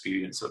whole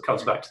experience. So it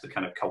comes back to the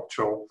kind of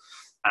cultural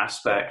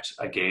aspect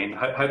again.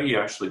 How do you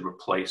actually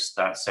replace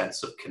that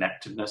sense of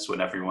connectedness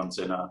when everyone's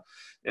in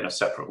a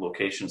separate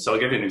location? So I'll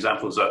give you an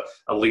example. As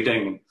a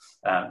leading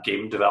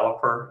game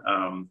developer,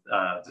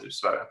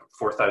 there's about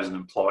 4,000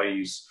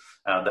 employees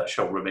that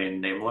shall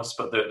remain nameless,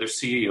 but their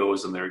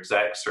CEOs and their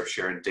execs are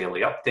sharing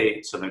daily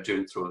updates, and they're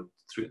doing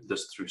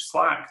through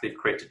Slack. They've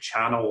created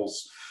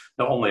channels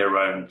not only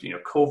around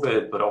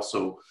COVID, but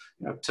also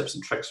tips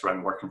and tricks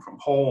around working from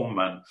home,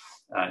 and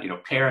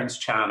parents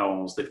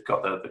channels. They've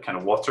got the kind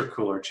of water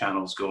cooler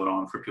channels going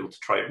on for people to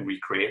try and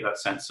recreate that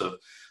sense of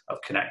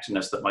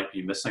connectedness that might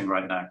be missing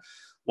right now.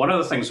 One of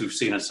the things we've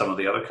seen in some of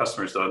the other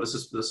customers, though, this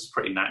is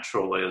pretty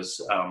natural, is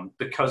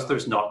because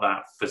there's not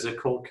that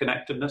physical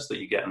connectedness that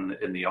you get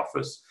in the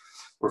office.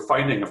 We're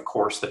finding, of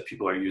course, that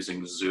people are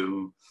using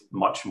Zoom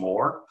much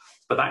more,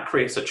 but that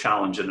creates a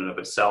challenge in and of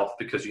itself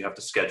because you have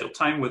to schedule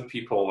time with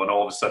people, and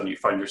all of a sudden you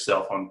find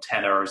yourself on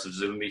 10 hours of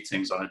Zoom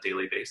meetings on a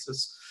daily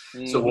basis.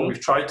 Mm-hmm. So what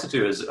we've tried to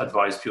do is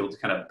advise people to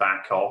kind of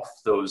back off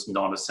those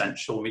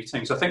non-essential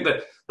meetings. I think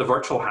that the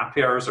virtual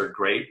happy hours are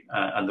great,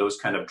 and those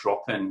kind of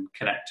drop-in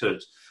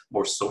connected,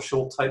 more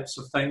social types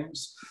of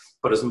things.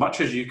 But as much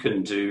as you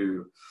can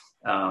do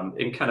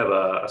in kind of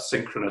a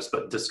synchronous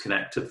but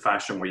disconnected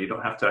fashion, where you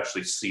don't have to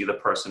actually see the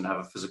person, have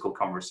a physical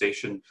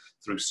conversation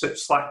through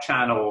Slack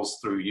channels,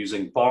 through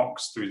using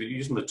Box, through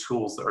using the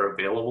tools that are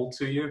available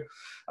to you,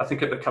 I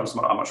think it becomes a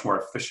much more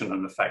efficient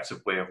and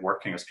effective way of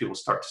working as people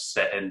start to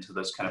set into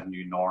this kind of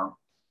new norm.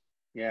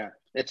 Yeah,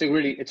 it's a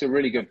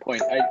really good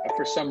point.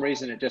 For some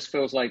reason, it just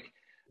feels like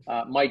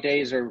my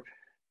days are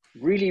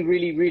really,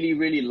 really, really,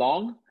 really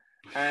long.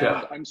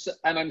 And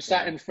I'm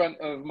sat in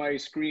front of my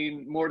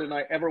screen more than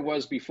I ever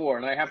was before,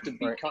 and I have to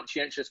be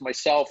conscientious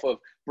myself of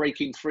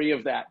breaking free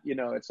of that. You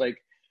know, it's like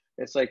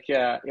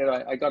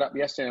I got up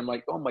yesterday and I'm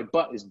like, oh, my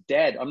butt is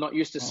dead. I'm not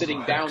used to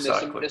sitting down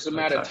this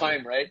amount of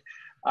time, right?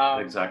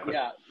 Exactly.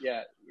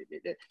 Yeah.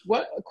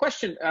 What a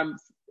question?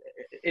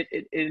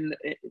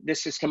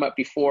 This has come up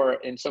before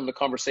in some of the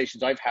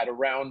conversations I've had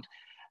around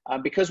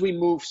because we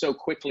move so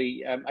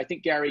quickly. I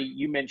think Gary,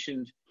 you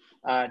mentioned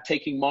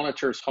taking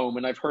monitors home,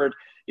 and I've heard,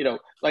 you know,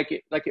 like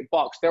at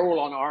Box, they're all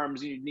on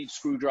arms. You need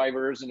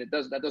screwdrivers, and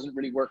that doesn't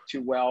really work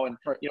too well. And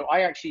you know,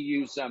 I actually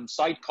use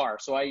Sidecar,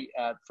 so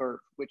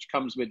which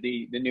comes with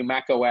the new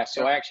Mac OS.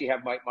 So I actually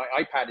have my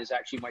iPad is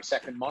actually my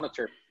second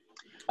monitor.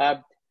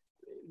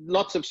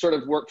 Lots of sort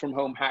of work from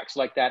home hacks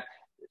like that.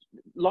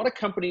 A lot of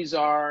companies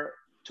are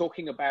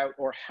talking about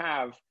or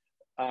have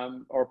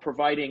or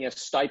providing a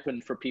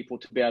stipend for people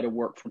to be able to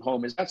work from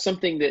home. Is that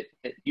something that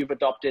you've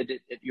adopted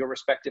at your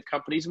respective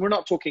companies? And we're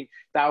not talking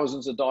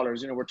thousands of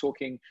dollars, you know, we're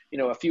talking, you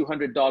know, a few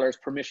 $100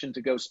 permission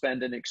to go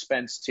spend an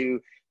expense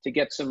to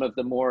get some of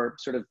the more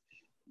sort of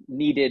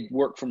needed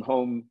work from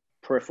home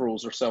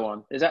peripherals or so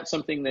on. Is that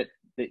something that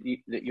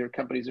your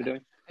companies are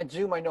doing? At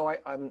Zoom, I know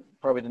I'm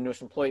probably the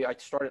newest employee. I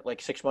started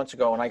like 6 months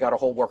ago, and I got a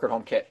whole work at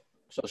home kit.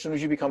 So as soon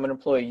as you become an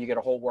employee, you get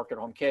a whole work at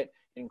home kit.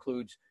 It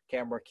includes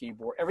camera,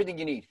 keyboard, everything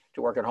you need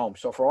to work at home.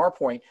 So for our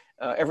point,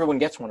 everyone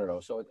gets one of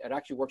those. So it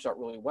actually works out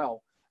really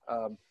well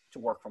to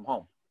work from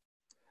home.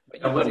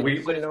 But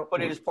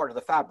it is part of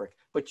the fabric.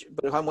 But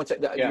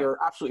you're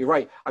absolutely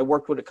right. I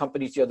worked with the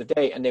companies the other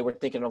day, and they were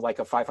thinking of like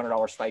a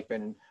 $500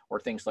 stipend or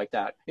things like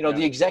that. You know,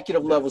 the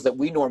executive levels that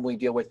we normally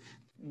deal with,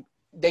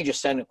 they just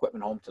send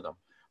equipment home to them,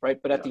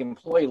 right? But at the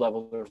employee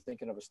level, they're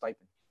thinking of a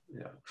stipend.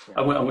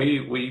 And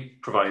we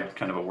provide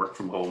kind of a work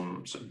from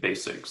home sort of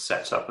basic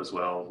setup as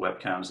well,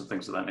 webcams and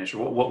things of that nature.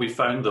 What we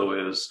found though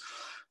is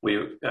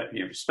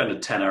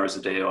spending 10 hours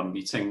a day on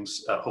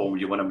meetings at home,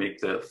 you want to make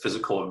the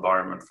physical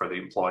environment for the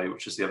employee,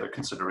 which is the other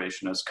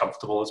consideration, as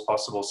comfortable as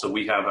possible. So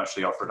we have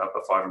actually offered up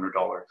a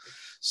 $500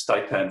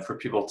 stipend for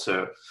people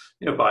to,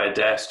 you know, buy a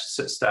desk,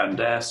 stand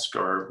desk,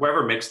 or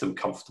wherever makes them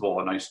comfortable,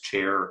 a nice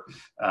chair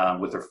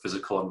with their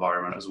physical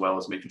environment, as well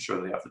as making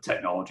sure they have the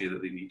technology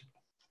that they need.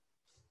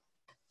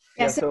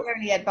 Yeah,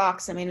 similarly at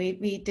Box, I mean,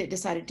 we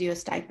decided to do a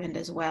stipend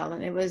as well,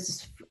 and it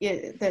was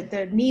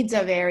the needs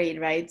are varied,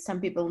 right? Some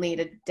people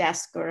need a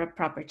desk or a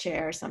proper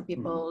chair. Some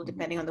people,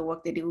 depending on the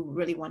work they do,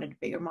 really wanted a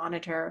bigger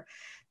monitor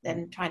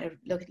than trying to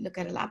look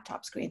at a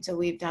laptop screen. So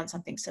we've done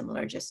something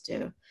similar just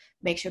to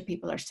make sure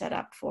people are set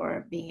up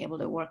for being able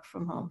to work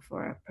from home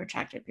for a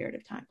protracted period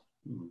of time.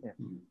 Yeah.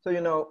 So,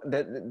 you know,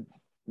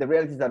 the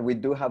reality is that we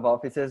do have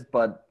offices,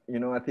 but, you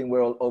know, I think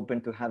we're all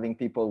open to having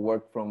people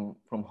work from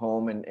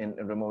home and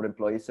remote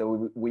employees.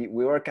 So we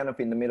were kind of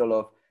in the middle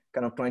of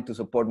kind of trying to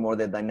support more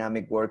the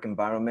dynamic work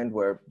environment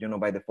where, you know,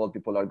 by default,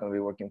 people are going to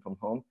be working from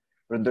home.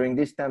 But during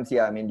these times,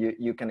 I mean,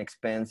 you can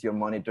expense your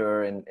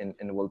monitor and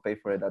we'll pay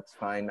for it. That's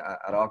fine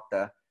at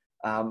Okta.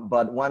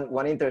 But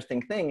one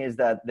interesting thing is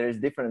that there's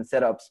different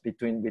setups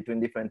between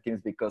different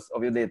teams, because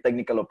obviously the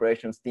technical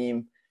operations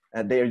team,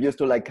 they're used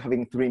to like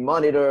having 3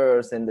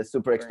 monitors and the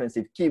super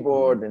expensive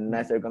keyboard and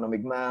nice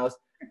ergonomic mouse.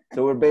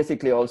 So we're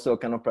basically also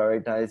kind of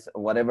prioritize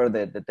whatever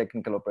the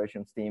technical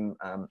operations team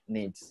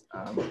needs,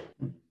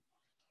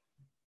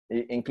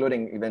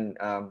 including even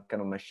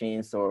kind of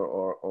machines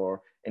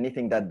or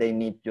anything that they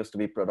need just to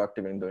be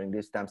productive during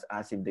these times,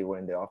 as if they were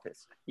in the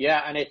office.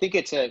 Yeah, and I think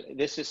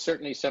this is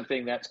certainly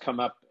something that's come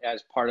up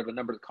as part of a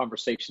number of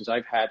conversations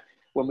I've had.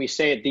 When we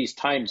say at these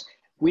times,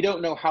 we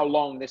don't know how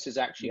long this is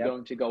actually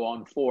going to go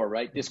on for,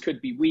 right? This could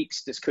be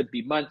weeks, this could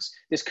be months,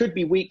 this could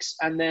be weeks,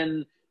 and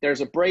then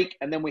there's a break,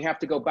 and then we have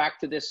to go back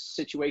to this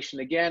situation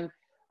again.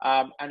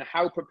 And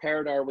how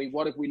prepared are we?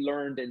 What have we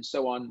learned, and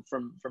so on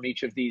from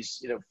each of these,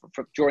 you know,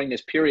 during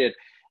this period?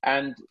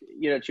 And,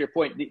 you know, to your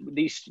point,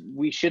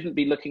 we shouldn't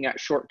be looking at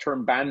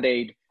short-term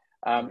Band-Aid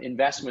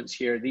investments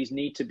here. These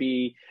need to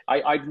be,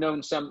 I've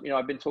known some, you know,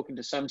 I've been talking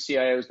to some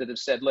CIOs that have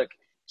said, look,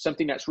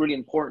 something that's really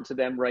important to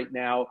them right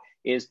now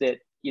is that,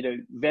 you know,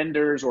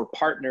 vendors or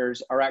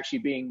partners are actually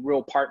being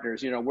real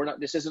partners. You know,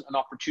 this isn't an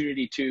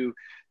opportunity to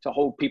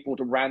hold people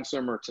to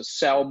ransom or to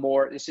sell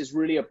more. This is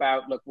really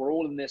about, look, we're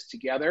all in this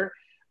together.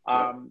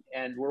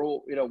 And we're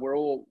all, you know, we're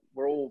all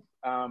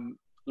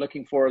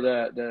looking for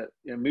the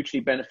you know,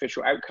 mutually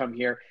beneficial outcome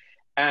here.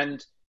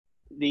 And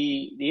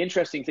the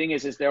interesting thing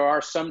is there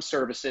are some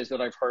services that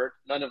I've heard,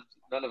 none of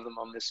them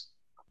on this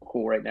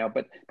call right now,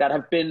 but that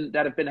have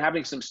been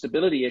having some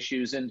stability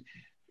issues, and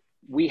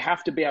we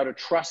have to be able to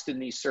trust in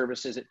these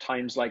services at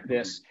times like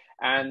this.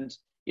 And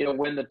you know,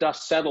 when the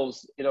dust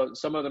settles, you know,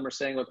 some of them are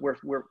saying, look,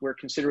 we're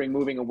considering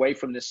moving away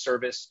from this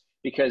service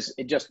because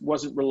it just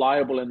wasn't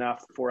reliable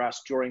enough for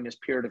us during this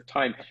period of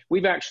time.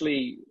 We've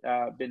actually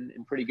been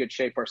in pretty good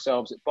shape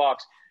ourselves at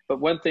Box. But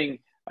one thing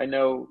I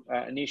know,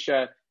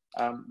 Anisha,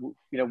 you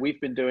know,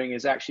 we've been doing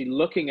is actually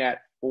looking at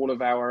all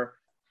of our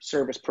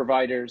service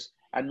providers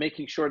and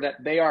making sure that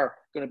they are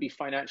going to be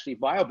financially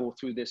viable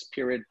through this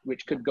period,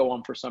 which could go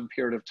on for some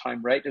period of time,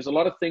 right? There's a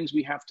lot of things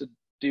we have to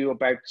do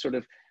about sort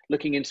of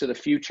looking into the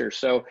future.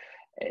 So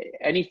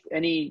any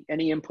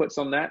inputs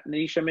on that,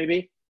 Anisha,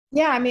 maybe?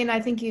 Yeah, I mean,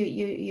 I think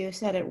you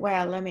said it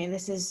well. I mean,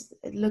 this is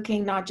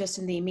looking not just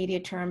in the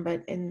immediate term,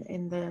 but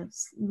in the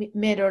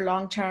mid or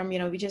long term. You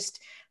know,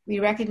 we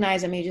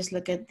recognize, I mean, you just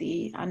look at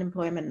the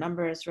unemployment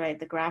numbers, right?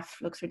 The graph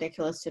looks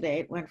ridiculous today.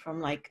 It went from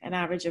like an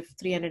average of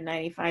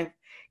 395K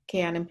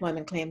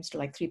unemployment claims to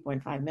like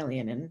 3.5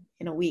 million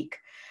in a week.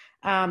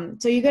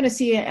 So you're going to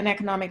see an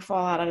economic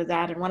fallout out of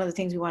that. And one of the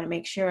things we want to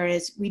make sure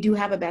is we do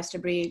have a best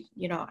of breed,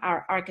 you know,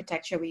 our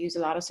architecture. We use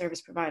a lot of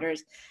service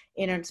providers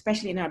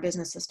especially in our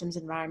business systems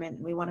environment.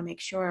 And we want to make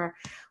sure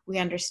we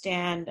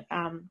understand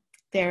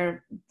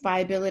their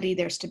viability,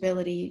 their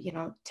stability. You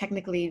know,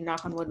 technically,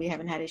 knock on wood, we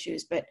haven't had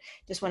issues, but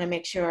just want to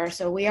make sure.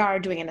 So we are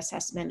doing an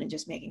assessment and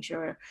just making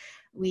sure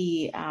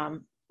we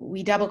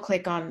double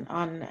click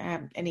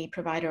on any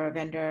provider or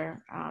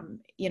vendor,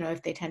 you know,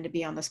 if they tend to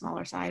be on the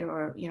smaller side,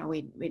 or, you know,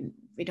 we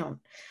don't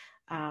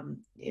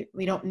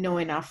know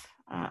enough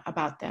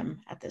about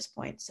them at this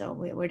point. So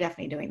we're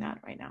definitely doing that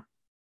right now.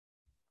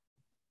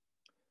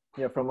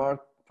 Yeah, from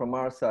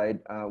our side,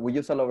 we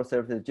use a lot of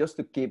services just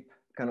to keep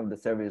kind of the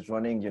service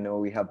running. You know,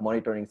 we have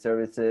monitoring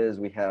services,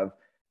 we have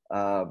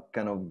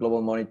kind of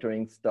global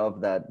monitoring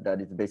stuff that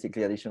is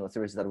basically additional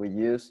services that we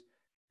use.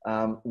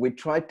 We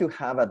try to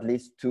have at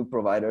least 2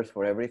 providers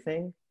for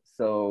everything.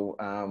 So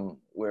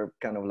we're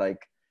kind of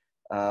like,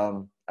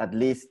 at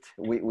least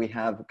we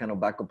have kind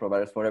of backup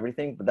providers for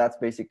everything, but that's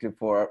basically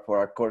for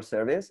our core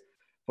service.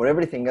 For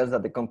everything else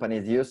that the company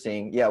is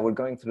using, yeah, we're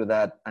going through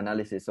that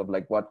analysis of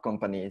like what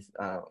companies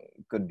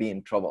could be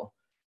in trouble,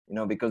 you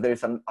know, because there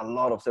is a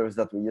lot of services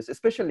that we use,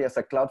 especially as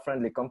a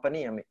cloud-friendly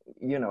company. I mean,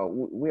 you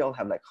know, we all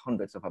have like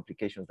hundreds of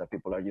applications that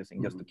people are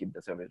using just to keep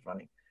the service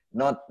running.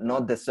 Not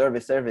the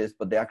service,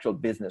 but the actual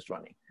business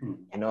running.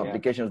 You know,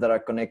 applications that are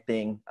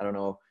connecting, I don't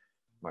know,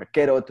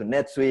 Marketo to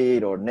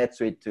NetSuite or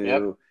NetSuite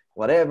to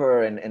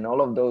whatever, and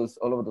all of those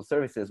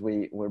services,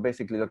 we're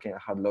basically looking at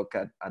how to look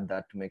at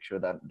that to make sure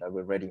that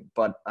we're ready.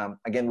 But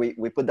again,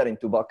 we put that in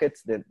 2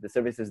 buckets, the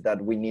services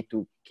that we need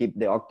to keep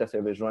the Okta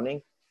service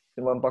running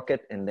in 1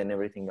 bucket, and then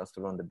everything else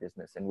to run the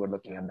business. And we're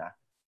looking at that.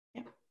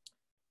 Yeah.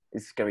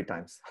 It's scary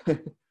times.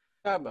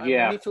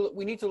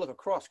 We need to look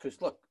across,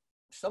 because look,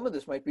 some of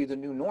this might be the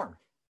new norm.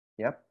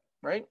 Yep.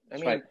 Right? I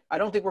mean, I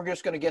don't think we're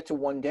just going to get to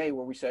one day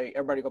where we say,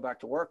 everybody go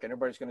back to work, and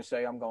everybody's going to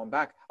say, I'm going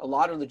back. A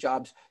lot of the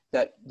jobs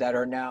that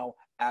are now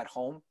at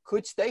home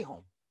could stay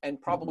home,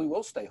 and probably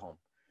will stay home.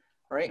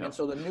 Right? Yeah. And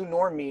so the new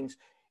norm means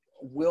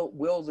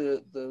will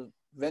the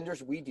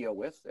vendors we deal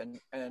with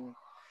and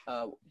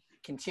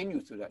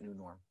continue through that new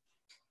norm.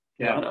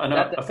 Yeah, and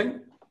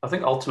I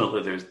think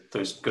ultimately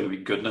there's going to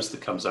be goodness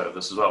that comes out of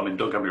this as well. I mean,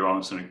 don't get me wrong,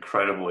 it's an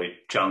incredibly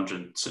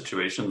challenging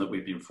situation that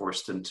we've been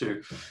forced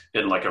into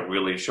in like a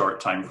really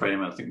short time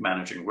frame. And I think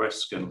managing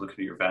risk and looking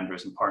at your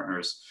vendors and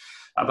partners.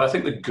 But I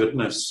think the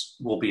goodness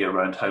will be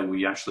around how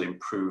we actually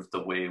improve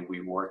the way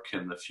we work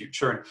in the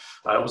future.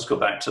 And I always go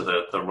back to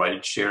the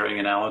ride sharing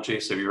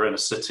analogy. So if you're in a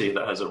city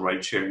that has a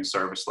ride sharing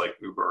service like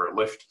Uber or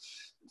Lyft,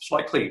 it's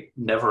likely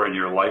never in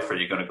your life are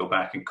you going to go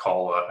back and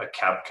call a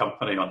cab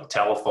company on the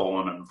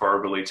telephone and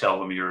verbally tell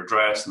them your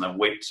address and then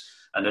wait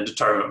an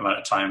indeterminate amount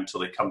of time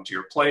until they come to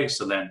your place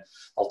and then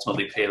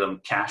ultimately pay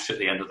them cash at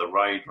the end of the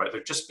ride, right?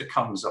 There just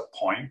becomes a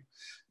point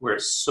where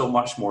it's so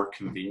much more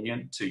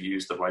convenient to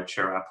use the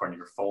rideshare app on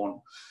your phone.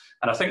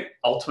 And I think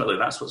ultimately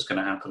that's what's going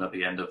to happen at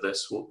the end of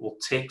this. We'll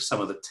take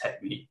some of the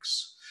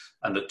techniques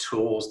and the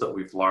tools that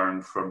we've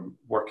learned from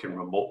working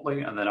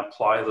remotely and then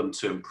apply them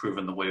to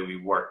improving the way we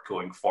work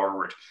going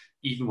forward,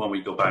 even when we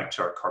go back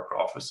to our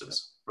corporate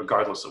offices,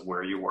 regardless of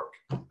where you work.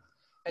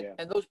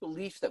 And those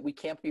beliefs that we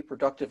can't be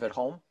productive at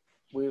home,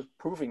 we're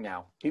proving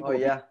now. People are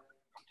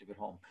productive at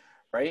home,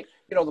 right?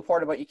 You know, the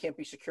part about you can't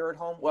be secure at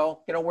home,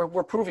 well, you know,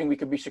 we're proving we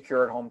could be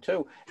secure at home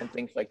too, and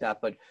things like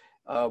that. But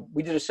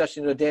we did a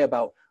session today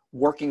about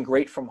working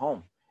great from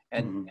home.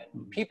 And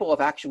people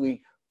have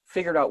actually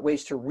figured out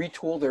ways to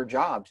retool their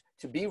jobs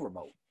to be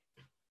remote.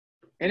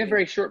 In a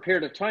very short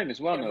period of time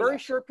as well. In a very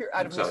short period,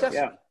 out of necessity.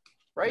 Yeah.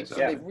 Right.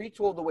 Exactly. So they've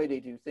retooled the way they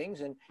do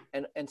things, and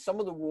some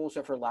of the rules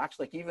have relaxed.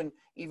 Like even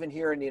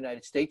here in the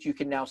United States, you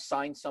can now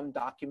sign some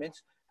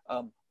documents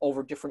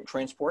over different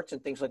transports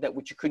and things like that,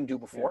 which you couldn't do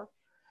before.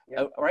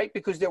 Yeah. Right?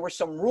 Because there was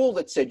some rule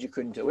that said you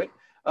couldn't do it.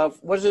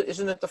 What is it?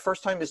 Isn't it the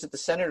first time? Is it the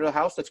Senate or the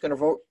House that's going to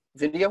vote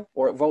video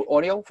or vote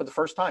audio for the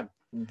first time?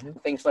 Mm-hmm.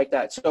 Things like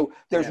that. So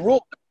there's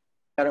rules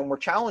that and we're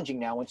challenging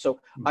now. And so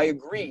I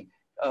agree.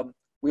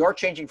 We are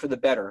changing for the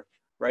better,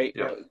 right?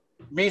 Yeah.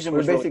 Reason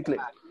was basically,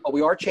 really bad, but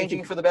we are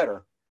changing for the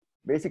better.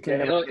 Basically,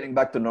 never getting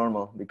back to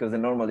normal, because the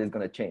normal is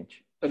going to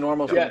change. The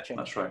normal is going to change.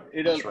 That's right.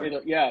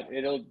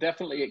 It'll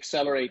definitely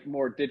accelerate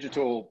more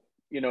digital,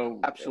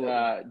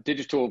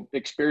 digital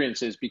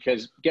experiences,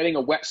 because getting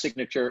a wet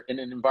signature in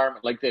an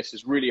environment like this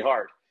is really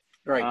hard.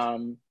 Right.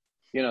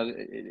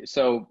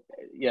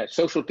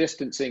 Social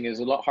distancing is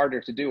a lot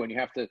harder to do, and you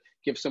have to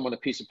give someone a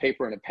piece of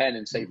paper and a pen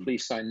and say,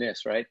 please sign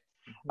this, right?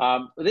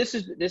 This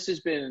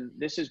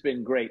has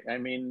been great. I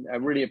mean, I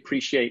really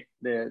appreciate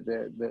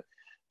the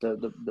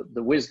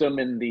wisdom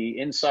and the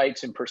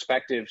insights and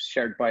perspectives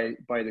shared by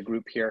the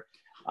group here.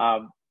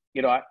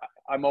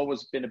 I'm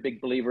always been a big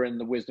believer in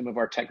the wisdom of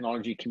our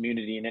technology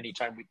community, and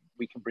anytime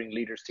we can bring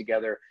leaders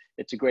together,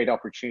 it's a great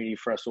opportunity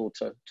for us all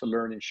to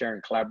learn and share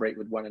and collaborate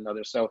with one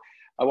another. So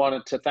I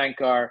wanted to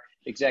thank our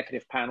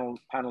executive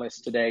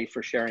panelists today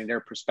for sharing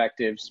their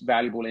perspectives,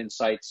 valuable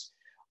insights.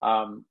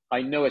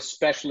 I know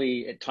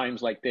especially at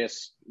times like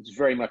this, it's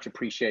very much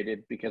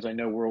appreciated, because I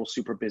know we're all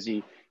super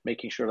busy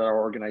making sure that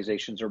our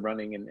organizations are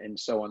running and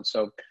so on.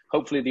 So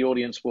hopefully the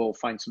audience will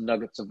find some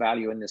nuggets of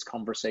value in this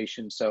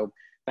conversation. So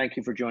thank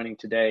you for joining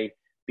today.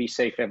 Be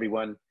safe,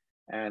 everyone,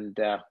 and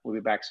we'll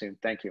be back soon.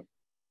 Thank you.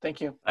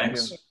 Thank you.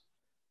 Thanks.